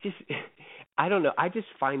 it's just I don't know. I just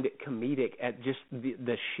find it comedic at just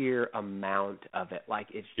the sheer amount of it. Like,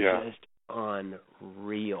 it's just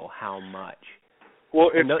unreal how much. Well,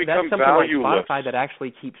 it's become that's something valueless. like Spotify that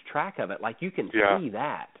actually keeps track of it. Like, you can see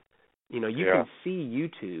that. You know, you can see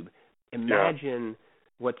YouTube. Imagine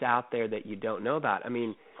what's out there that you don't know about. I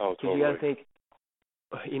mean, totally. You got to think,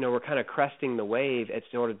 you know, we're kind of cresting the wave at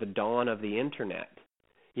sort of the dawn of the Internet.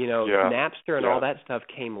 You know, Napster and all that stuff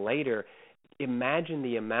came later. Imagine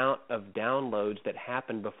the amount of downloads that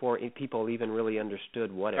happened before people even really understood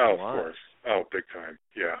what it was. Of course. Oh, big time.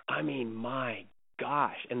 Yeah. I mean, my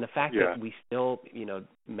gosh, and the fact that we still, you know,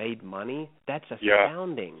 made money, that's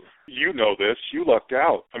astounding. You know this. You lucked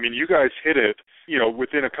out. I mean, you guys hit it, you know,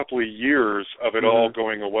 within a couple of years of it all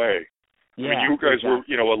going away. I mean, you guys were,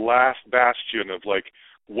 you know, a last bastion of, like,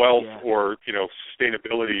 wealth or, you know,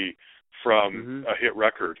 sustainability from a hit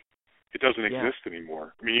record. It doesn't exist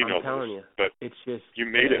anymore. I mean, you know I'm telling this, you, but it's just, you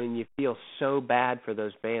made it. And you feel so bad for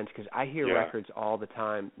those bands, because I hear records all the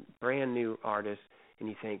time, brand new artists, and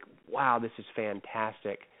you think, wow, this is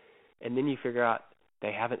fantastic. And then you figure out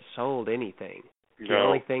they haven't sold anything. No. The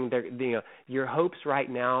only thing you know, your hopes right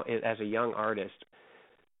now as a young artist,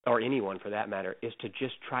 or anyone for that matter, is to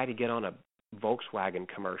just try to get on a Volkswagen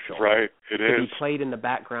commercial. Right, it is. To be played in the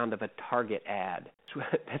background of a Target ad.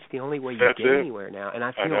 That's the only way you get anywhere now. And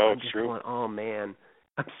I feel I'm just going, oh, man,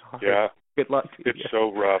 I'm sorry. Yeah. Good luck to you. It's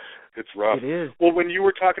so rough. It's rough. It is. Well, when you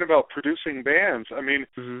were talking about producing bands, I mean,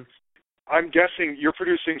 I'm guessing you're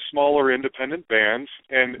producing smaller independent bands,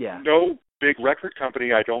 and no big record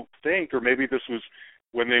company, I don't think, or maybe this was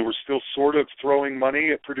when they were still sort of throwing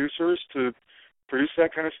money at producers to produce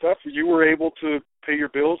that kind of stuff. You were able to pay your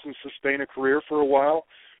bills and sustain a career for a while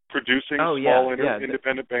producing small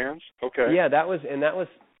independent bands? Okay. Yeah, that was,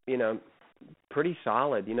 you know, pretty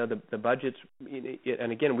solid. You know, the budgets,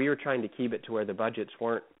 and again, we were trying to keep it to where the budgets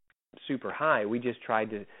weren't super high. We just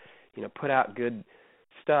tried to, you know, put out good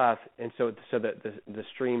stuff, and so that the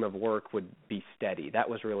stream of work would be steady. That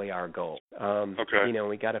was really our goal. You know,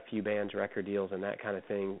 we got a few bands, record deals, and that kind of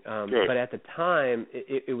thing. But at the time,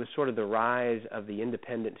 it was sort of the rise of the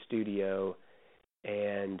independent studio,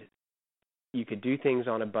 and you could do things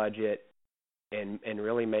on a budget and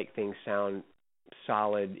really make things sound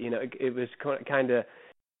solid. You know, it was kind of,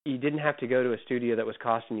 you didn't have to go to a studio that was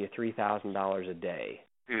costing you $3,000 a day.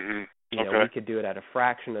 You know, we could do it at a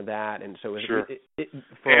fraction of that, and so it was,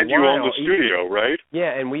 for and a while, you own the studio, right?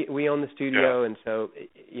 Yeah, and we own the studio, and so,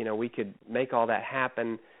 you know, we could make all that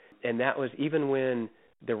happen. And that was even when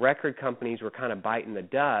the record companies were kind of biting the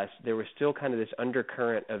dust, there was still kind of this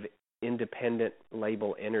undercurrent of independent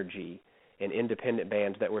label energy and independent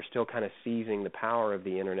bands that were still kind of seizing the power of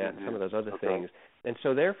the internet and some of those other things. And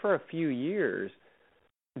so there for a few years,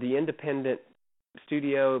 the independent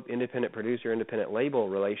studio, independent producer, independent label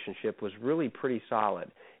relationship was really pretty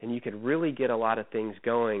solid, and you could really get a lot of things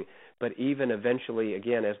going. But even eventually,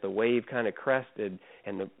 again, as the wave kind of crested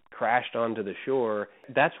and crashed onto the shore,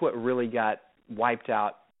 that's what really got wiped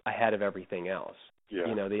out ahead of everything else.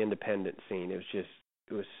 You know, the independent scene, it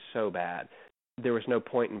was so bad. There was no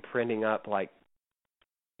point in printing up, like,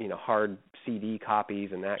 you know, hard CD copies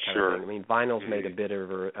and that kind of thing. I mean, vinyl's made a bit of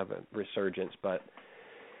a resurgence, but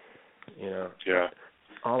you know,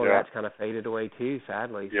 all of that's kind of faded away too,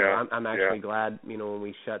 sadly. So I'm actually glad, you know, when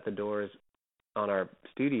we shut the doors on our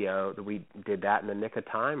studio, that we did that in the nick of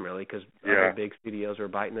time, really, because other big studios were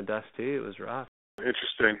biting the dust too. It was rough.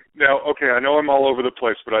 Interesting. Now, okay, I know I'm all over the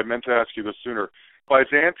place, but I meant to ask you this sooner.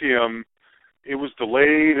 Byzantium, it was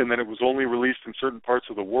delayed, and then it was only released in certain parts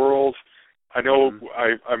of the world. I know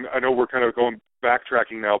I know we're kind of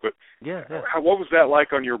backtracking now, but what was that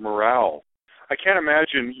like on your morale? I can't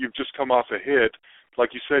imagine you've just come off a hit.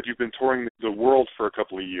 Like you said, you've been touring the world for a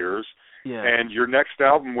couple of years, and your next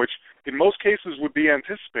album, which in most cases would be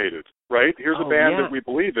anticipated, right? Here's a band that we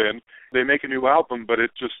believe in. They make a new album, but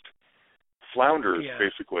it just flounders,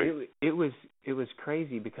 basically. It was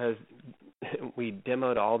crazy because we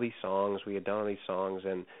demoed all these songs. We had done all these songs,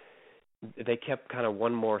 and they kept kind of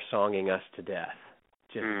one more songing us to death.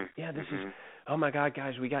 Just this is, oh my God,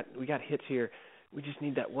 guys, we got hits here. We just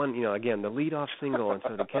need that one, again, the lead-off single.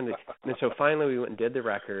 And so finally we went and did the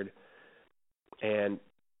record, and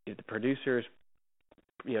the producers,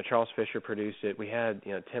 Charles Fisher produced it. We had,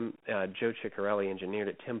 Joe Ciccarelli engineered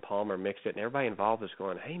it. Tim Palmer mixed it, and everybody involved was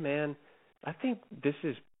going, hey man, I think this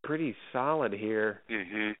is pretty solid here.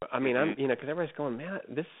 I mean, I'm, because everybody's going, man,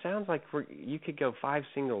 this sounds like you could go 5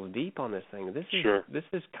 singles deep on this thing. This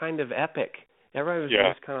is kind of epic. Everybody was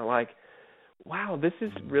just kind of like, wow, this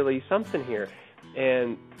is really something here.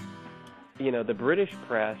 And, the British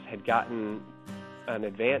press had gotten an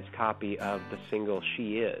advance copy of the single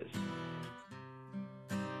She Is.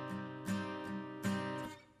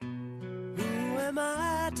 Who am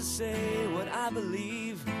I to say what I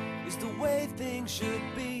believe is the way things should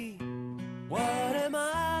be? What am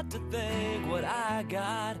I to think what I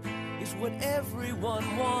got is what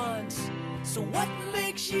everyone wants? So what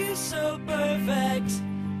makes you so perfect,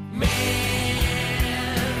 man?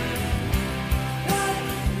 What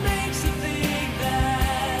makes you think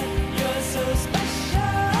that you're so special?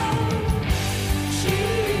 She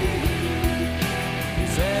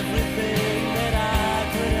is everything that I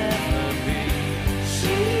could ever be.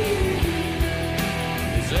 She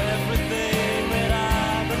is everything that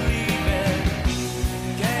I believe in.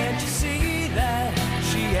 Can't you see that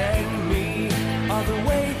she and me are the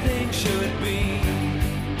way things should be?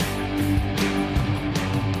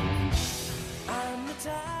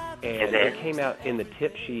 And it came out in the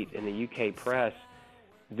tip sheet in the UK press.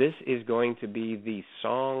 This is going to be the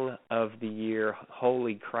song of the year.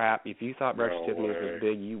 Holy crap. If you thought Breakfast Tiffany's was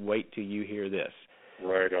big, you wait till you hear this.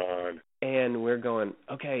 Right on. And we're going,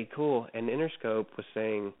 okay, cool. And Interscope was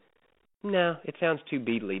saying, no, it sounds too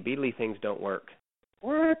Beatley. Beatley things don't work.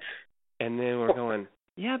 What? And then we're going,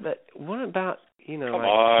 yeah, but what about,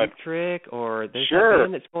 like Cheap Trick, or there's that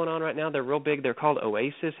band that's going on right now. They're real big. They're called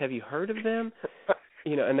Oasis. Have you heard of them?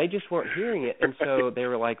 And they just weren't hearing it. And so they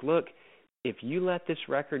were like, look, if you let this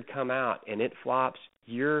record come out and it flops,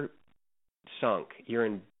 you're sunk. You're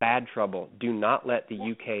in bad trouble. Do not let the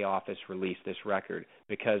UK office release this record,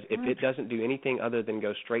 because if it doesn't do anything other than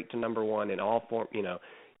go straight to number one in all form,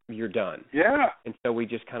 you're done. Yeah. And so we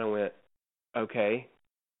just kind of went, okay.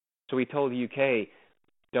 So we told the UK,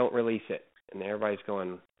 don't release it. And everybody's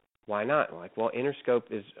going, why not? We're like, well, Interscope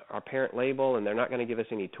is our parent label, and they're not going to give us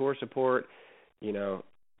any tour support. You're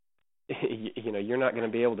not going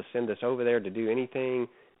to be able to send us over there to do anything.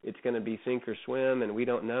 It's going to be sink or swim, and we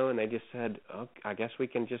don't know. And they just said, oh, I guess we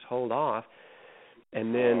can just hold off.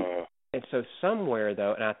 And then, and so somewhere,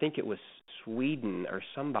 though, and I think it was Sweden or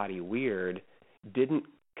somebody weird, didn't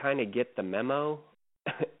kind of get the memo,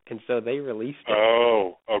 and so they released it.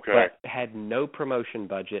 Oh, okay. But had no promotion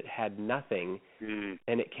budget, had nothing,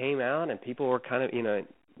 and it came out, and people were kind of,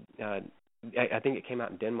 I think it came out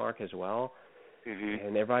in Denmark as well.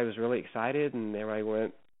 And everybody was really excited, and everybody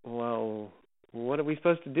went, well, what are we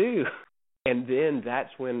supposed to do? And then that's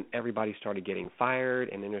when everybody started getting fired,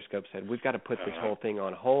 and Interscope said, we've got to put this whole thing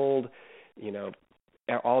on hold.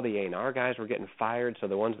 All the A&R guys were getting fired, so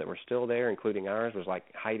the ones that were still there, including ours, was like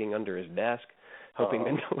hiding under his desk, hoping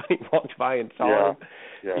that nobody walked by and saw him.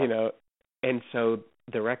 Yeah. And so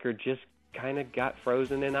the record just kind of got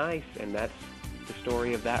frozen in ice, and that's the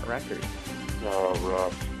story of that record. Oh,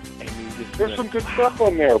 rough. There's some good stuff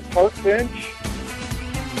on there. Park Bench.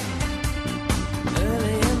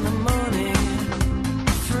 Early in the morning,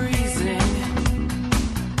 freezing,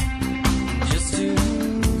 just to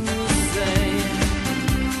say,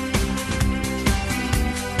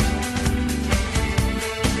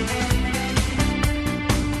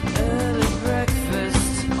 early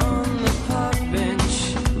breakfast on the park bench,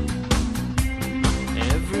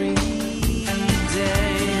 every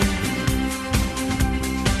day.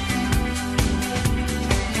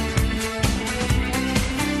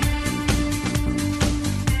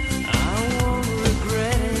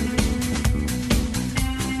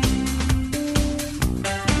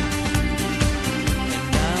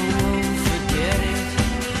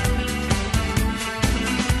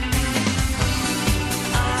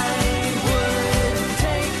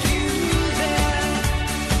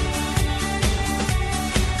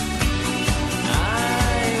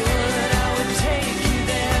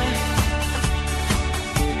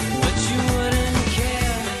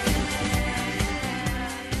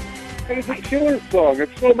 a killer song.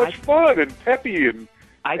 It's so much fun and peppy and.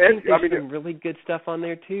 I think there's some really good stuff on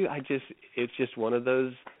there too. It's just one of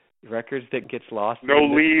those records that gets lost. No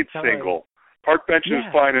lead single. Park Bench is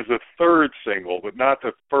fine as a third single, but not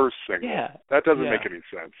the first single. Yeah. That doesn't make any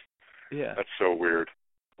sense. Yeah. That's so weird.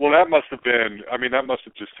 Well, that must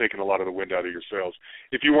have just taken a lot of the wind out of your sails.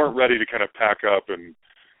 If you weren't ready to kind of pack up and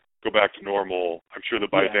go back to normal, I'm sure the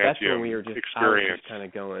Byzantium that's when we were just, experience. I was just kind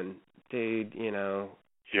of going, dude,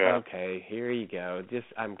 Yeah. Okay, here you go.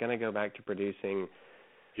 I'm going to go back to producing.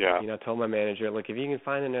 Yeah. Told my manager, look, if you can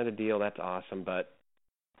find another deal, that's awesome, but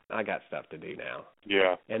I got stuff to do now.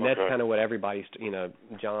 Yeah. And that's kind of what everybody's,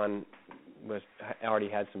 John already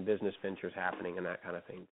had some business ventures happening and that kind of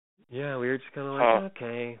thing. Yeah, we were just kind of like,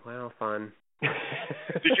 okay, well, fun.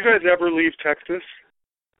 Did you guys ever leave Texas?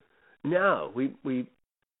 No, we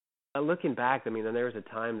looking back, there was a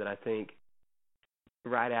time that I think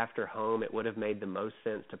right after home it would have made the most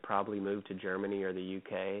sense to probably move to Germany or the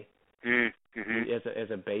UK. Mm-hmm. As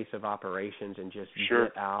a base of operations and just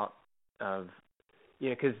get out of,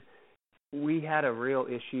 because we had a real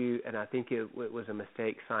issue, and I think it was a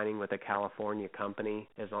mistake signing with a California company.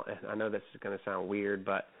 I know this is going to sound weird,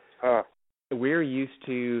 but we're used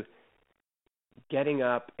to getting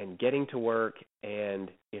up and getting to work, and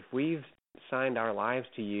if we've signed our lives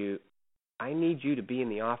to you, I need you to be in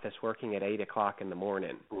the office working at 8 o'clock in the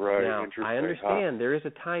morning. Right. Now, I understand there is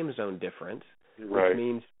a time zone difference. Right. Which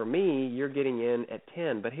means for me, you're getting in at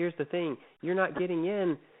 10. But here's the thing. You're not getting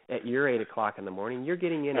in at your 8 o'clock in the morning. You're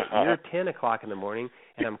getting in at your 10 o'clock in the morning,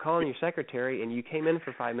 and I'm calling your secretary, and you came in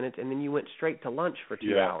for 5 minutes, and then you went straight to lunch for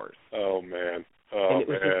 2 hours. Oh, man. And it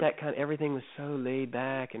was just that kind of, everything was so laid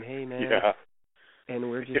back, and hey, man. Yeah. And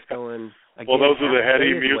we're just going, again, well, those are the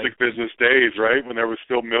heady music business days, right, when there was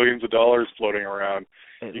still millions of dollars floating around.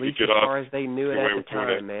 At least as far as they knew it at the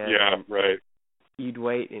time, man. Yeah, right. You'd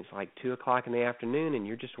wait, and it's like 2 o'clock in the afternoon, and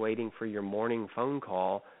you're just waiting for your morning phone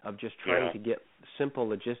call of just trying to get simple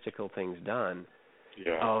logistical things done.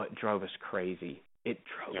 Yeah. Oh, it drove us crazy. It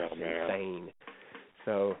drove us insane. Man.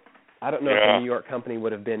 So I don't know if the New York company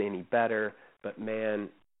would have been any better, but man.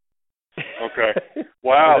 Okay.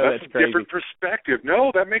 Wow, that's a crazy. different perspective.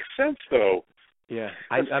 No, that makes sense, though. Yeah.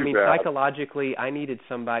 I mean, psychologically, I needed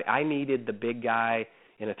the big guy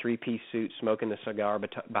in a three-piece suit smoking a cigar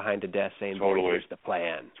behind a desk saying, boy, here's the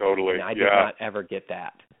plan. Totally. And I did not ever get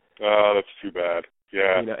that. Oh, that's too bad.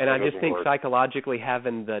 Yeah. And I just think psychologically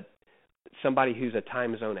having somebody who's a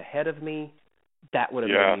time zone ahead of me, that would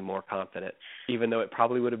have made me more confident, even though it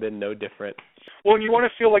probably would have been no different. Well, and you want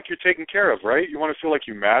to feel like you're taken care of, right? You want to feel like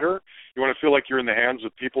you matter. You want to feel like you're in the hands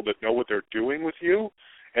of people that know what they're doing with you,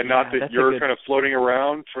 and not that you're kind of floating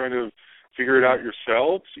around trying to figure it out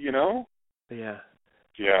yourselves, Yeah.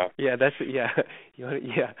 Yeah.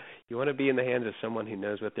 Yeah, you want to be in the hands of someone who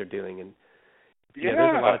knows what they're doing, and there's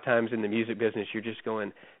a lot of times in the music business you're just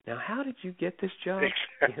going, now how did you get this job?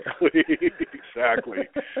 Exactly. Exactly.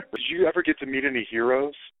 Did you ever get to meet any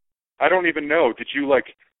heroes? I don't even know. Did you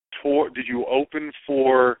did you open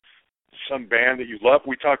for some band that you love?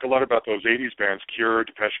 We talk a lot about those 80s bands, Cure,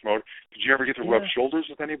 Depeche Mode. Did you ever get to rub shoulders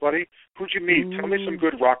with anybody? Who'd you meet? Tell me some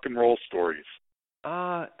good rock and roll stories.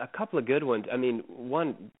 A couple of good ones. I mean,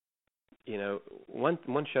 one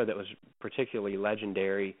show that was particularly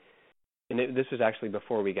legendary, and this was actually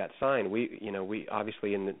before we got signed. We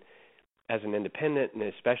obviously as an independent, and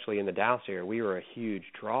especially in the Dallas area, we were a huge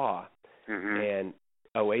draw. Mm-hmm. And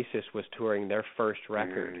Oasis was touring their first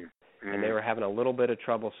record, and they were having a little bit of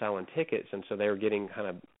trouble selling tickets, and so they were getting kind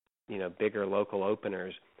of bigger local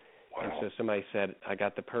openers. Wow. And so somebody said, I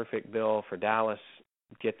got the perfect bill for Dallas,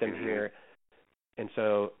 get them here. And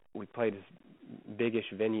so we played this biggish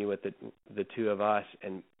venue with the two of us,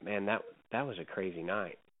 and man, that was a crazy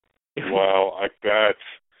night. Wow, I bet.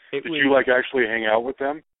 Did you actually hang out with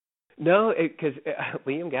them? No, because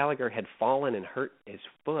Liam Gallagher had fallen and hurt his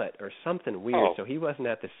foot or something weird, so he wasn't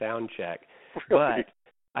at the sound check. Really?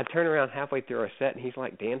 But I turned around halfway through our set, and he's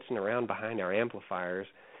dancing around behind our amplifiers.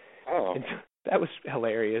 Oh. And so that was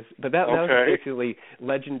hilarious. But that was basically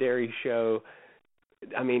legendary show.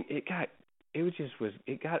 I mean, it got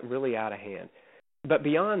really out of hand. But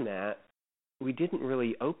beyond that, we didn't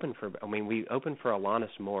really open for. We opened for Alanis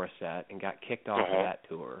Morissette and got kicked off of that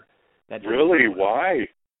tour. Really? Why?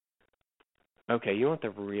 Okay, you want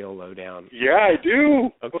the real lowdown? Yeah, I do.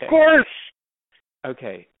 Okay. Of course.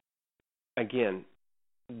 Okay. Again,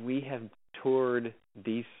 we have toured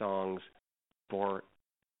these songs for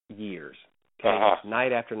years. Okay?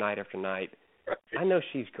 Night after night after night. Right. I know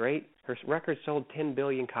she's great. Her record sold 10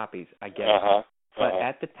 billion copies. I get it. But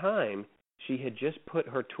at the time, she had just put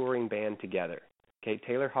her touring band together. Okay,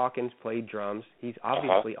 Taylor Hawkins played drums. He's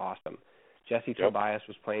obviously awesome. Jesse Tobias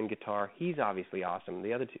was playing guitar. He's obviously awesome.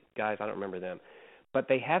 The other two guys, I don't remember them. But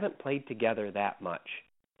they haven't played together that much,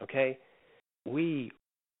 okay? We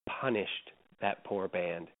punished that poor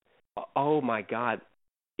band. Oh, my God.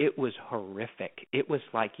 It was horrific. It was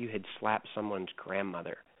like you had slapped someone's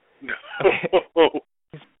grandmother. Okay?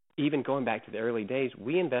 Even going back to the early days,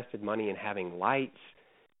 we invested money in having lights,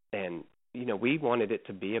 and, you know, we wanted it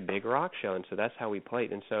to be a big rock show, and so that's how we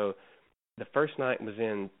played. And so the first night was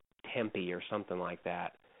in Tempe or something like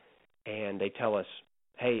that, and they tell us,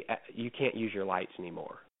 hey, you can't use your lights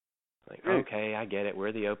anymore. Like, okay, I get it.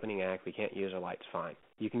 We're the opening act. We can't use our lights. Fine.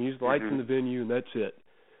 You can use the lights in the venue, and that's it.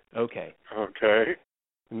 Okay. Okay.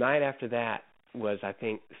 The night after that was, I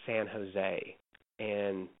think, San Jose,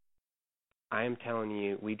 and I am telling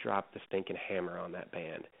you, we dropped the stinking hammer on that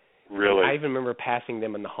band. Really? I even remember passing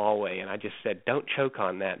them in the hallway, and I just said, don't choke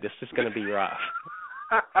on that. This is going to be rough.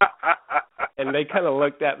 And they kind of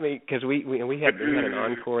looked at me, because we had an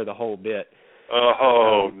encore the whole bit.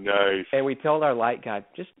 Oh, nice. And we told our light guy,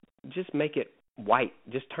 just make it white.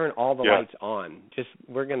 Just turn all the lights on.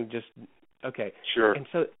 We're going to okay. Sure. And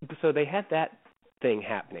so they had that thing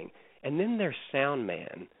happening. And then their sound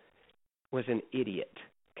man was an idiot,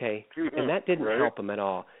 okay? And that didn't help him at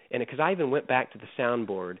all. And because I even went back to the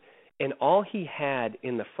soundboard, and all he had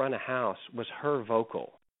in the front of house was her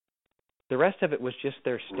vocal. The rest of it was just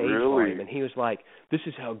their stage volume. And he was like, this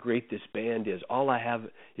is how great this band is. All I have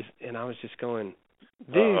is, and I was just going,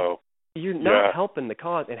 dude, you're not helping the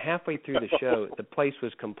cause. And halfway through the show, the place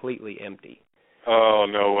was completely empty. Oh,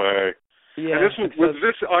 no way. Yeah. And was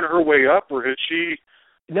this on her way up, or had she?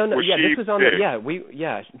 No, this was on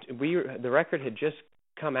big? The record had just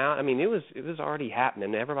come out. I mean, it was already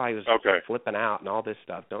happening. Everybody was flipping out and all this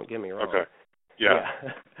stuff. Don't get me wrong. Okay. Yeah.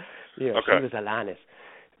 She was Alanis.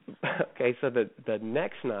 Okay, so the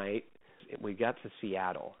next night we got to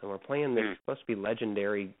Seattle, and we're playing this supposed to be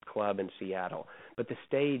legendary club in Seattle, but the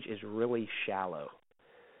stage is really shallow.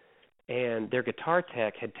 And their guitar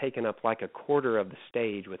tech had taken up like a quarter of the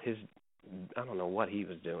stage with his, I don't know what he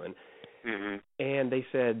was doing. And they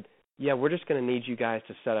said, yeah, we're just going to need you guys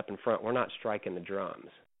to set up in front. We're not striking the drums.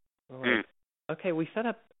 We're like, okay, we set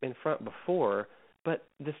up in front before, but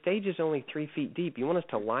the stage is only 3 feet deep. You want us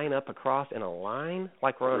to line up across in a line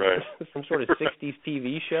like we're on some sort of 60s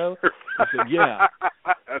TV show? I said, yeah.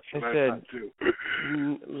 That's what I thought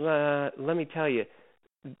too. Let me tell you,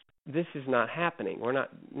 this is not happening. We're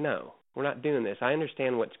not doing this. I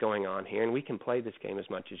understand what's going on here, and we can play this game as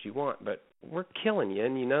much as you want, but we're killing you,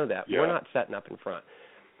 and you know that. Yeah. We're not setting up in front.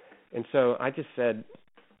 And so I just said,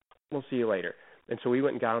 we'll see you later. And so we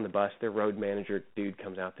went and got on the bus. Their road manager dude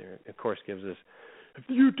comes out there and, of course, gives us, if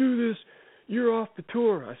you do this, you're off the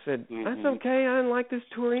tour. I said, that's okay. I didn't like this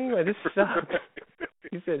tour anyway. This sucks.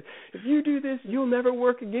 He said, if you do this, you'll never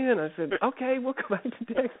work again. I said, okay, we'll come back to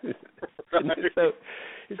Texas. And so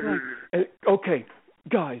he's like, okay,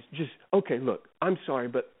 guys, look, I'm sorry,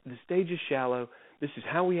 but the stage is shallow. This is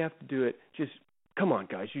how we have to do it. Just come on,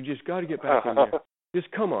 guys. You just got to get back in there. Just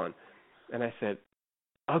come on. And I said,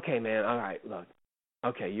 okay, man, all right, look.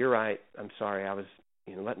 Okay, you're right. I'm sorry. I was,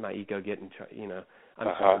 letting my ego get in I'm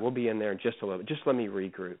sorry. We'll be in there in just a little bit. Just let me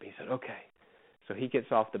regroup. He said, okay. So he gets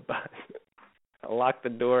off the bus. I locked the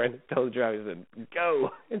door and told the driver, I said, go.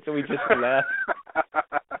 And so we just left.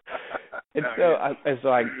 And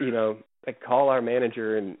so I called our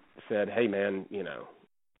manager and said, hey, man,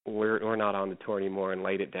 we're not on the tour anymore, and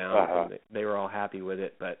laid it down. And they were all happy with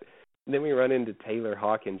it. But then we run into Taylor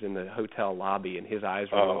Hawkins in the hotel lobby, and his eyes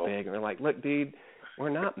were real big. And they're like, look, dude, we're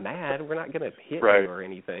not mad. We're not going to hit you or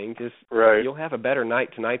anything. Just you'll have a better night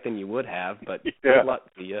tonight than you would have, but good luck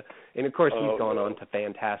to you. And, of course, he's gone on to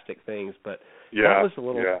fantastic things. But that was a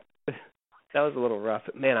little that was a little rough.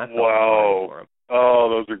 Man, I felt sorry for him. Oh,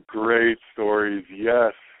 those are great stories,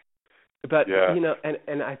 yes. But,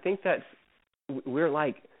 and I think we're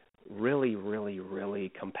like really, really,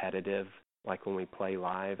 really competitive, like when we play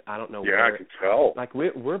live. I don't know I can tell. Like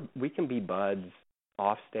we can be buds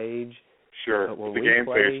off stage. Sure, but when the we game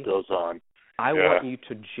play, face goes on. I want you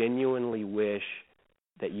to genuinely wish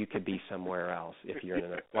that you could be somewhere else if you're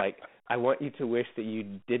in a like. I want you to wish that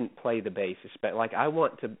you didn't play the bass. Like I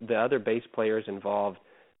want the other bass players involved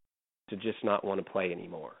to just not want to play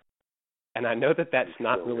anymore. And I know that that's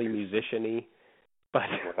not really musician-y, but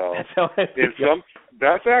that's how I feel.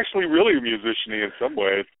 That's actually really musician-y in some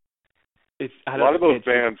ways. A lot of those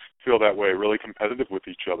bands feel that way, really competitive with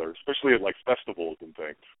each other, especially at like festivals and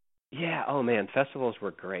things. Yeah. Oh man, festivals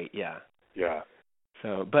were great. Yeah. Yeah.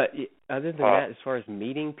 So, but other than that, as far as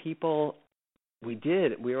meeting people, we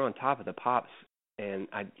were on Top of the Pops, and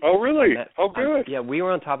I. Oh really? Oh good. we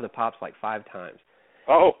were on Top of the Pops like 5 times.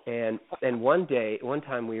 Oh. And one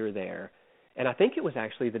time we were there, and I think it was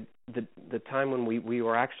actually the time when we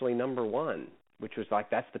were actually number one, which was like,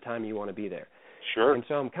 that's the time you want to be there. Sure. And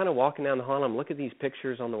so I'm kind of walking down the hall, and I'm looking at these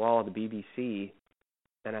pictures on the wall of the BBC,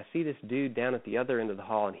 and I see this dude down at the other end of the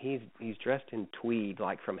hall, and he's dressed in tweed,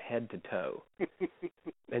 like from head to toe.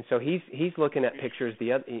 And so he's looking at pictures,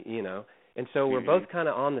 and so we're both kind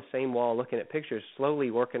of on the same wall looking at pictures,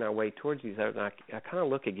 slowly working our way towards these others. And I kind of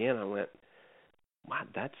look again, I went, wow,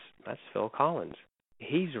 that's Phil Collins.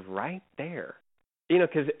 He's right there.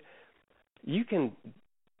 Because you can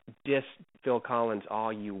diss Phil Collins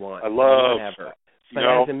all you want. I love whatever. But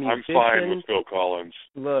no, as a musician, I'm fine with Phil Collins.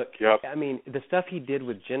 Look, yep. I mean, the stuff he did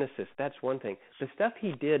with Genesis, that's one thing. The stuff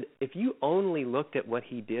he did, if you only looked at what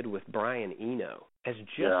he did with Brian Eno as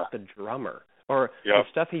just the drummer, or the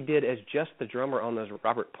stuff he did as just the drummer on those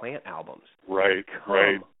Robert Plant albums. Right,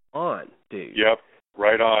 Come on, dude. Yep,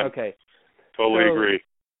 right on. Okay. Totally so agree.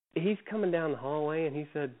 He's coming down the hallway, and he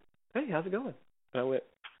said, hey, how's it going? And I went,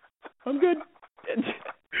 I'm good. And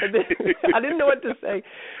then, I didn't know what to say.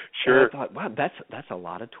 Sure. And I thought, wow, that's a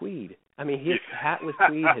lot of tweed. I mean, his hat was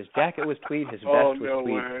tweed, his jacket was tweed, his vest was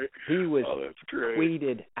tweed. Way. He was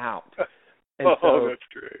tweeded out. And that's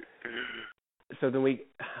great. So then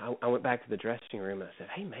I went back to the dressing room and I said,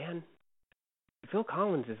 hey, man, Phil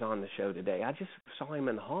Collins is on the show today. I just saw him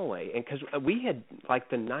in the hallway. And because we had, like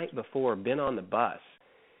the night before, been on the bus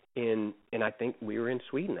and I think we were in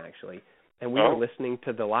Sweden, actually. And we were listening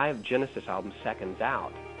to the live Genesis album, Seconds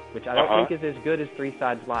Out, which I don't think is as good as Three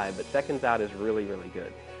Sides Live, but Seconds Out is really, really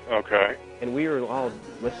good. Okay. And we were all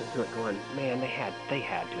listening to it going, man, they had to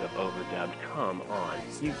have overdubbed. Come on.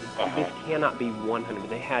 This cannot be 100.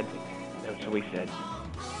 They had to. And so we said,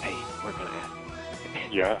 hey, we're going to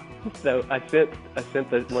ask. Yeah. So I sent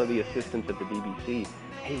one of the assistants at the BBC,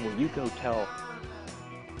 hey, will you go tell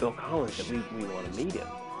Phil Collins that we want to meet him?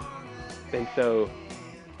 And so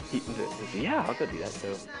he said, yeah, I'll go do that.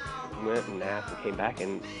 So he went and asked and came back,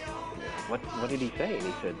 and what did he say? And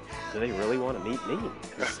he said, do they really want to meet me?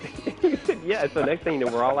 He said, yeah. So next thing you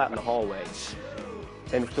know, we're all out in the hallway.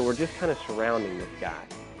 And so we're just kind of surrounding this guy.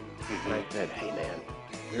 And I said, hey, man,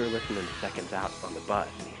 we were listening to Seconds Out on the bus.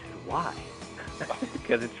 And he said, why?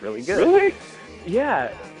 Because it's really good. Really?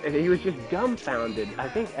 Yeah. And he was just dumbfounded. I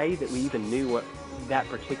think, that we even knew what that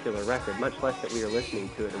particular record, much less that we were listening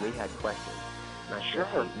to it and we had questions. And I said,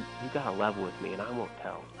 hey, you got to level with me and I won't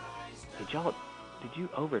tell. Did you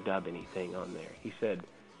overdub anything on there? He said,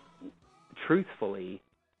 truthfully,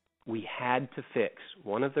 we had to fix.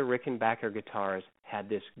 One of the Rickenbacker guitars had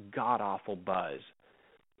this god-awful buzz.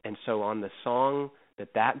 And so on the song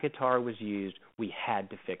that guitar was used, we had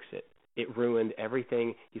to fix it. It ruined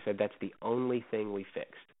everything. He said, that's the only thing we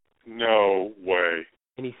fixed. No way.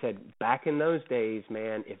 And he said, back in those days,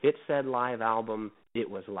 man, if it said live album, it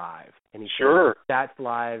was live. And he said, that's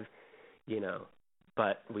live,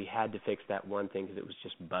 but we had to fix that one thing because it was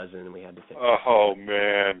just buzzing and we had to fix it. Oh,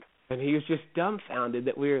 man. And he was just dumbfounded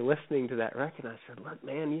that we were listening to that record. I said, look,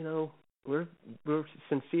 man, we're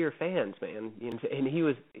sincere fans, man. And he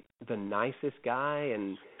was the nicest guy.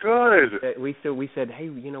 And good. We said, hey,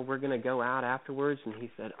 we're going to go out afterwards. And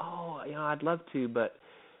he said, oh, I'd love to, but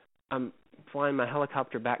I'm flying my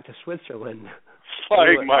helicopter back to Switzerland.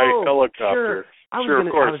 Flying my helicopter. Sure. I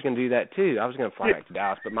was going to do that too. I was going to fly back to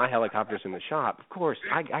Dallas, but my helicopter's in the shop. Of course,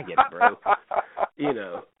 I get it, bro.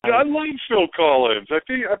 I love Phil Collins. I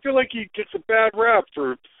feel like he gets a bad rap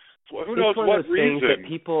for who knows what reason. It's one of those things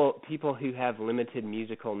that people who have limited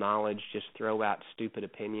musical knowledge just throw out stupid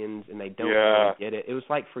opinions, and they don't really get it. It was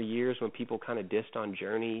like for years when people kind of dissed on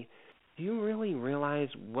Journey. Do you really realize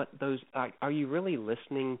what those are you really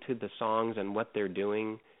listening to the songs and what they're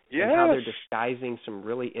doing? Yes. And how they're disguising some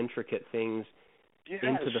really intricate things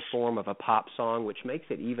into the form of a pop song, which makes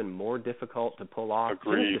it even more difficult to pull off.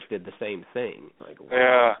 Agreed. Genesis did the same thing.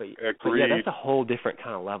 Wow. But agreed. That's a whole different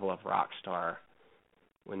kind of level of rock star.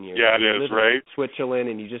 When you're it is, right? Switzerland,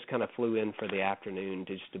 and you just kind of flew in for the afternoon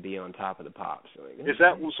just to be on top of the pops. Is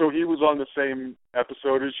that so? He was on the same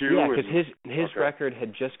episode as you? Yeah, because his record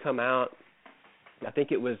had just come out. I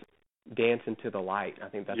think it was "Dancing to the Light." I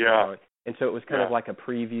think that's the song. And so it was kind of like a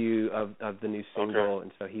preview of the new single,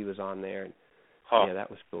 and so he was on there. And, yeah,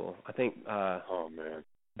 that was cool. I think oh man,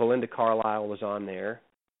 Belinda Carlisle was on there.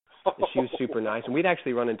 And she was super nice. And we'd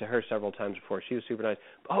actually run into her several times before. She was super nice.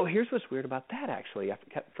 Oh, here's what's weird about that, actually. I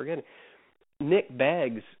kept forgetting. Nick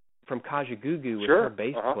Beggs from Kajagoogoo was her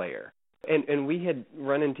bass player. And we had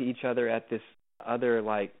run into each other at this other,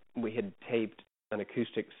 we had taped an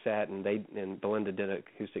acoustic set, and Belinda did an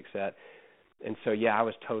acoustic set. And so, I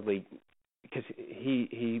was totally because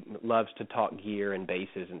he loves to talk gear and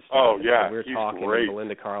basses and stuff. Oh, yeah, and we're he's talking, great. and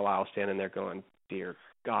Belinda Carlisle standing there going, "Dear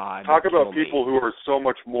God." Talk about kill people me. who are so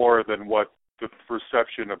much more than what the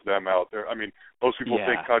perception of them out there. I mean, most people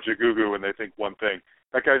think Kajagoogoo and they think one thing.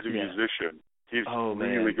 That guy's a musician. He's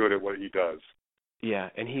really good at what he does. Yeah,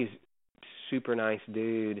 and he's super nice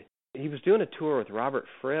dude. He was doing a tour with Robert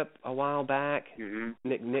Fripp a while back,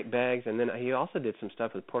 Nick Beggs, and then he also did some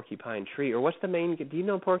stuff with Porcupine Tree. Or what's the main? Do you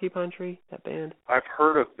know Porcupine Tree, that band? I've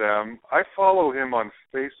heard of them. I follow him on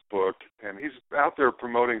Facebook, and he's out there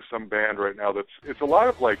promoting some band right now it's a lot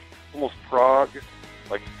of like almost prog,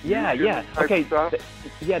 like fusion type stuff.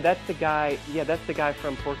 That's the guy. Yeah, that's the guy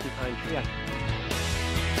from Porcupine Tree.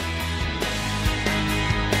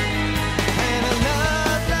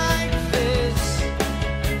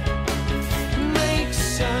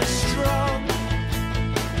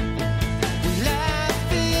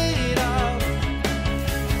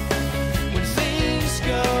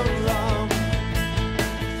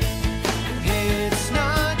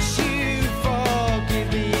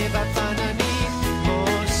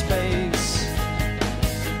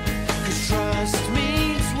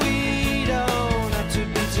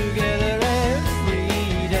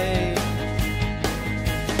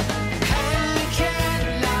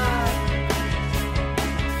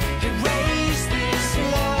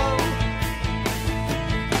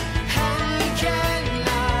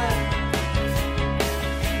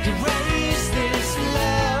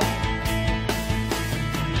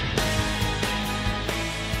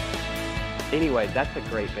 Anyway, that's a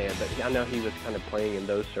great band, but I know he was kind of playing in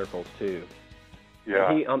those circles too.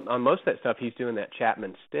 Yeah. He on most of that stuff, he's doing that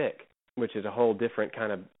Chapman stick, which is a whole different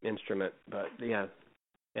kind of instrument. But yeah,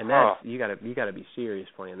 and that's you gotta be serious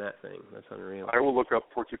playing that thing. That's unreal. I will look up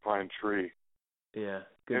Porcupine Tree. Yeah,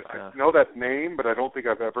 good stuff. I know that name, but I don't think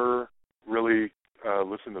I've ever really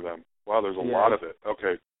listened to them. Wow, there's a lot of it.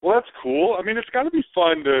 Okay, well that's cool. I mean, it's got to be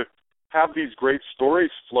fun to have these great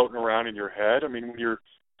stories floating around in your head. I mean, when you're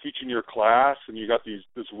teaching your class and you got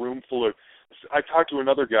this room full of. I talked to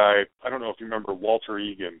another guy. I don't know if you remember Walter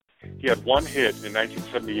Egan. He had one hit in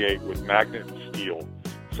 1978 with Magnet and Steel.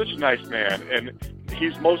 Such a nice man, and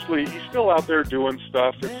he's still out there doing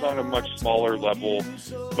stuff. It's on a much smaller level,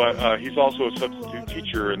 but he's also a substitute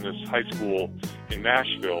teacher in this high school in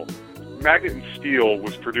Nashville. Magnet and Steel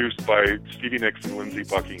was produced by Stevie Nicks and Lindsey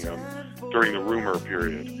Buckingham during the Rumor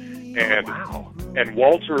period, and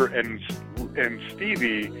Walter and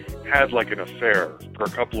Stevie had like an affair for a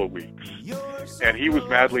couple of weeks, and he was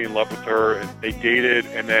madly in love with her, and they dated,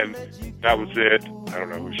 and then that was it. I don't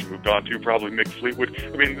know who she moved on to, probably Mick Fleetwood.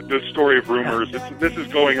 I mean, the story of Rumors, this is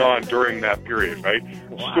going on during that period, right?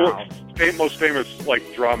 Wow. Most famous like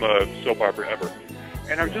drama soap opera ever.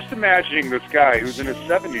 And I'm just imagining this guy who's in his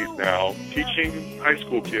 70s now teaching high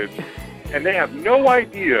school kids, and they have no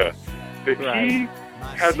idea that he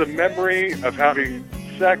has a memory of having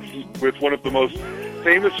sex with one of the most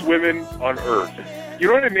famous women on earth. You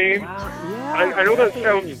know what I mean? Yeah, I know that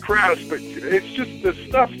sounds crass, but it's just the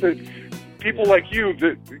stuff that people like you,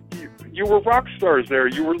 that you were rock stars there,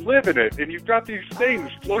 you were living it, and you've got these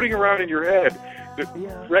things floating around in your head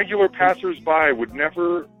that regular passersby would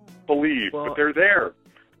never believe, but they're there.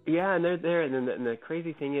 Yeah, and they're there, and then the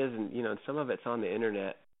crazy thing is, and you know, some of it's on the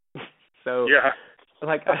internet. So,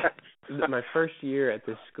 like, my first year at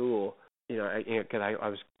this school, because I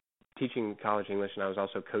was teaching college English, and I was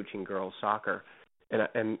also coaching girls soccer,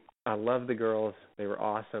 and I loved the girls; they were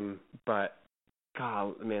awesome. But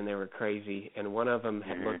God, man, they were crazy. And one of them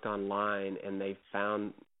had looked online, and they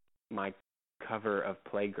found my cover of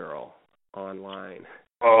Playgirl online.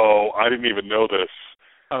 Oh, I didn't even know this.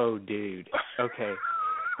 Oh, dude. Okay.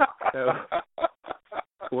 So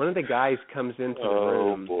one of the guys comes into the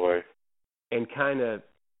room and kind of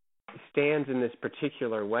stands in this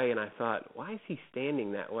particular way, and I thought, why is he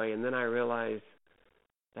standing that way? And then I realized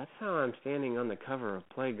that's how I'm standing on the cover of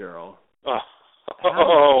Playgirl.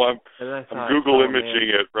 I'm Google imaging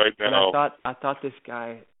it right now. And I thought this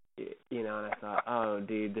guy, and I thought, oh,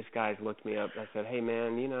 dude, this guy's looked me up. I said, hey,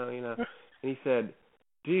 man, and he said,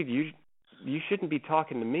 dude, you shouldn't be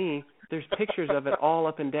talking to me. There's pictures of it all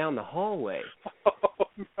up and down the hallway. Oh,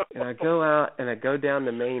 no. And I go out and I go down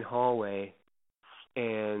the main hallway,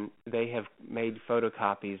 and they have made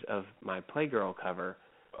photocopies of my Playgirl cover,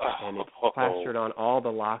 and it's plastered on all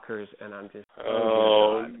the lockers, and I'm just,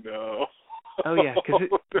 oh no. Oh, yeah,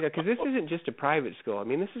 because this isn't just a private school. I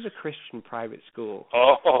mean, this is a Christian private school.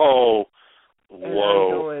 Oh, whoa. And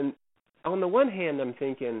I'm going, on the one hand, I'm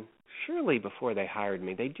thinking, surely before they hired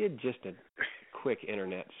me, they did just a quick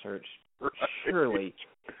internet search. Surely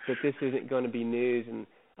that this isn't going to be news. And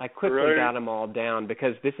I quickly Right. got them all down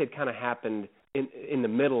because this had kind of happened in the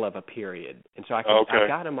middle of a period, and so I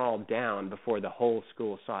got them all down before the whole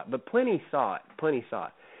school saw it. But plenty saw it.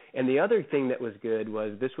 And the other thing that was good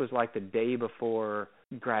was this was like the day before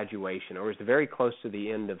graduation, or it was very close to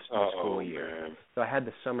the end of the school year. Man. So I had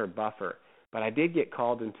the summer buffer. But I did get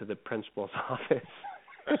called into the principal's office.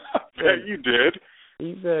 Yeah, you did.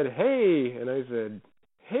 He said, "Hey," and I said,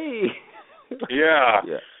 "Hey." Yeah.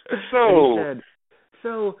 Yeah. So. And he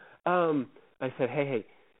said, I said, "Hey,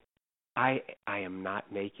 I am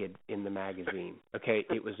not naked in the magazine. Okay,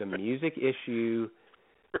 it was a music issue.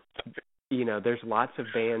 You know, there's lots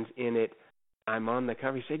of bands in it. I'm on the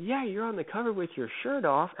cover." He said, "Yeah, you're on the cover with your shirt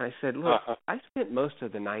off." And I said, "Look, I spent most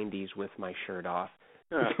of the 90s with my shirt off.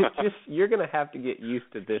 You're going to have to get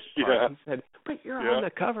used to this part." Yeah. He said, "But you're on the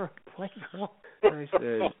cover of Playgirl." And I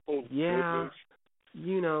said, "Yeah, goodness.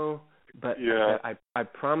 you know, but I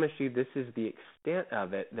promise you this is the extent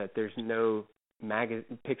of it, that there's no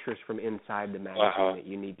pictures from inside the magazine that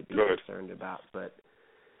you need to be concerned about." But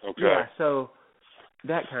yeah, so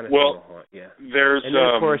that kind of thing will haunt you. There's and then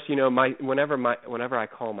of course, you know, whenever I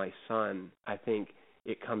call my son, I think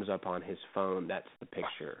it comes up on his phone. That's the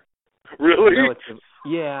picture. Really?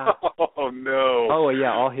 Yeah. Oh, no. Oh,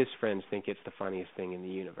 yeah, all his friends think it's the funniest thing in the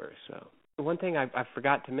universe. So one thing I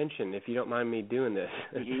forgot to mention, if you don't mind me doing this,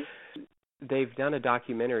 they've done a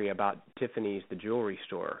documentary about Tiffany's, the jewelry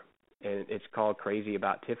store, and it's called Crazy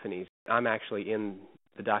About Tiffany's. I'm actually in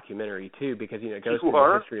the documentary, too, because, you know, it goes through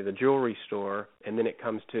the history of the jewelry store, and then it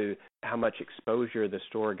comes to how much exposure the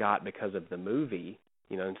store got because of the movie,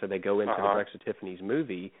 you know, and so they go into the Breakfast at Tiffany's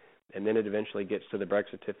movie, and then it eventually gets to the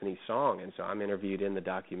Breakfast at Tiffany's song. And so I'm interviewed in the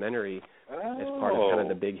documentary as part of kind of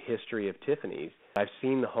the big history of Tiffany's. I've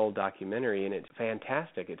seen the whole documentary, and it's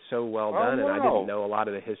fantastic. It's so well done, and I didn't know a lot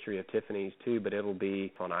of the history of Tiffany's, too, but it'll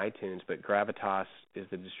be on iTunes. But Gravitas is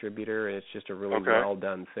the distributor, and it's just a really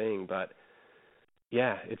well-done thing. But,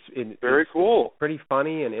 yeah, it's very cool. Pretty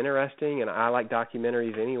funny and interesting, and I like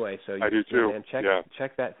documentaries anyway. So I do, too. Man,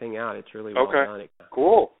 check that thing out. It's really well done.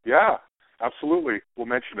 Cool. Yeah, absolutely. We'll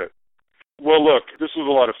mention it. Well, look, this was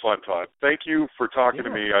a lot of fun, Todd. Thank you for talking to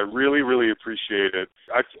me. I really, really appreciate it.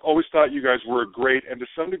 I've always thought you guys were a great and to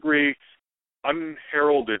some degree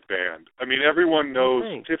unheralded band. I mean, everyone knows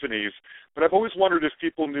Tiffany's, but I've always wondered if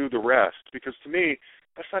people knew the rest, because to me,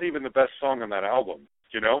 that's not even the best song on that album,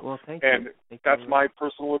 you know? Well, thank you. That's my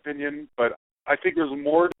personal opinion, but I think there's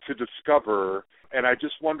more to discover, and I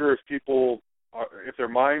just wonder if people, if their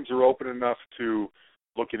minds are open enough to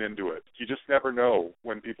looking into it. You just never know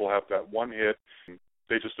when people have that one hit.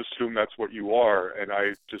 They just assume that's what you are, and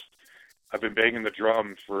I've been banging the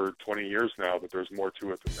drum for 20 years now that there's more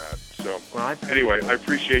to it than that. So anyway, I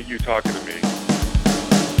appreciate you talking to me.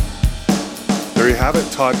 There you have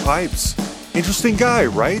it, Todd Pipes. Interesting guy,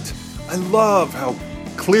 right? I love how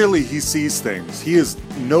clearly he sees things. He is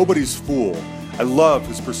nobody's fool. I love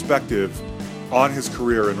his perspective on his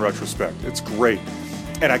career in retrospect. It's great.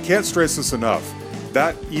 And I can't stress this enough.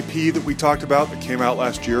 That EP that we talked about that came out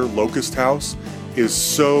last year, Locust House, is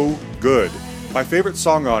so good. My favorite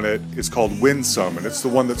song on it is called Win Some, and it's the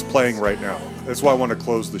one that's playing right now. That's why I want to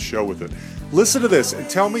close the show with it. Listen to this and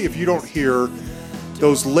tell me if you don't hear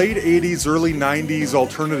those late 80s, early 90s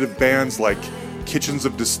alternative bands like Kitchens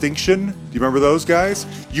of Distinction. Do you remember those guys?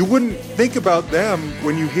 You wouldn't think about them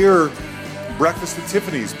when you hear Breakfast at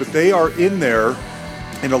Tiffany's, but they are in there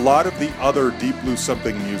in a lot of the other Deep Blue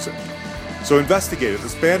Something music. So investigate it.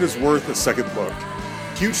 This band is worth a second look.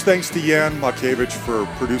 Huge thanks to Jan Makiewicz for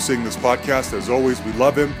producing this podcast. As always, we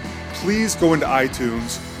love him. Please go into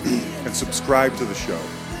iTunes and subscribe to the show.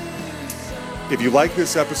 If you like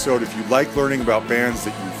this episode, if you like learning about bands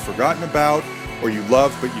that you've forgotten about, or you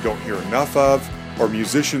love but you don't hear enough of, or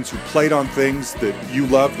musicians who played on things that you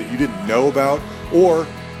love that you didn't know about, or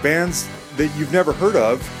bands that you've never heard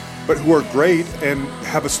of but who are great and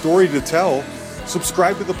have a story to tell,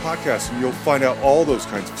 subscribe to the podcast and you'll find out all those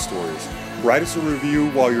kinds of stories. Write us a review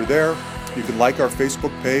while you're there. You can like our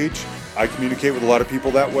Facebook page. I communicate with a lot of people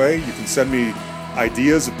that way. You can send me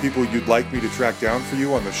ideas of people you'd like me to track down for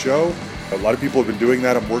you on the show. A lot of people have been doing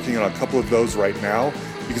that. I'm working on a couple of those right now.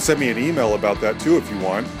 You can send me an email about that too if you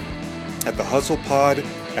want at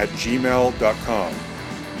thehustlepod@gmail.com.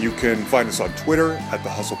 You can find us on Twitter at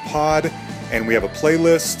thehustlepod, and we have a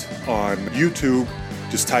playlist on YouTube.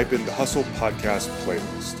 Just type in the Hustle Podcast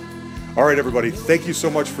playlist. All right, everybody, thank you so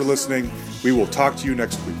much for listening. We will talk to you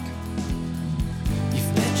next week.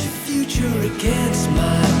 You've bet your future against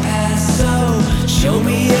my past, so show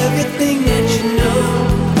me everything that you know.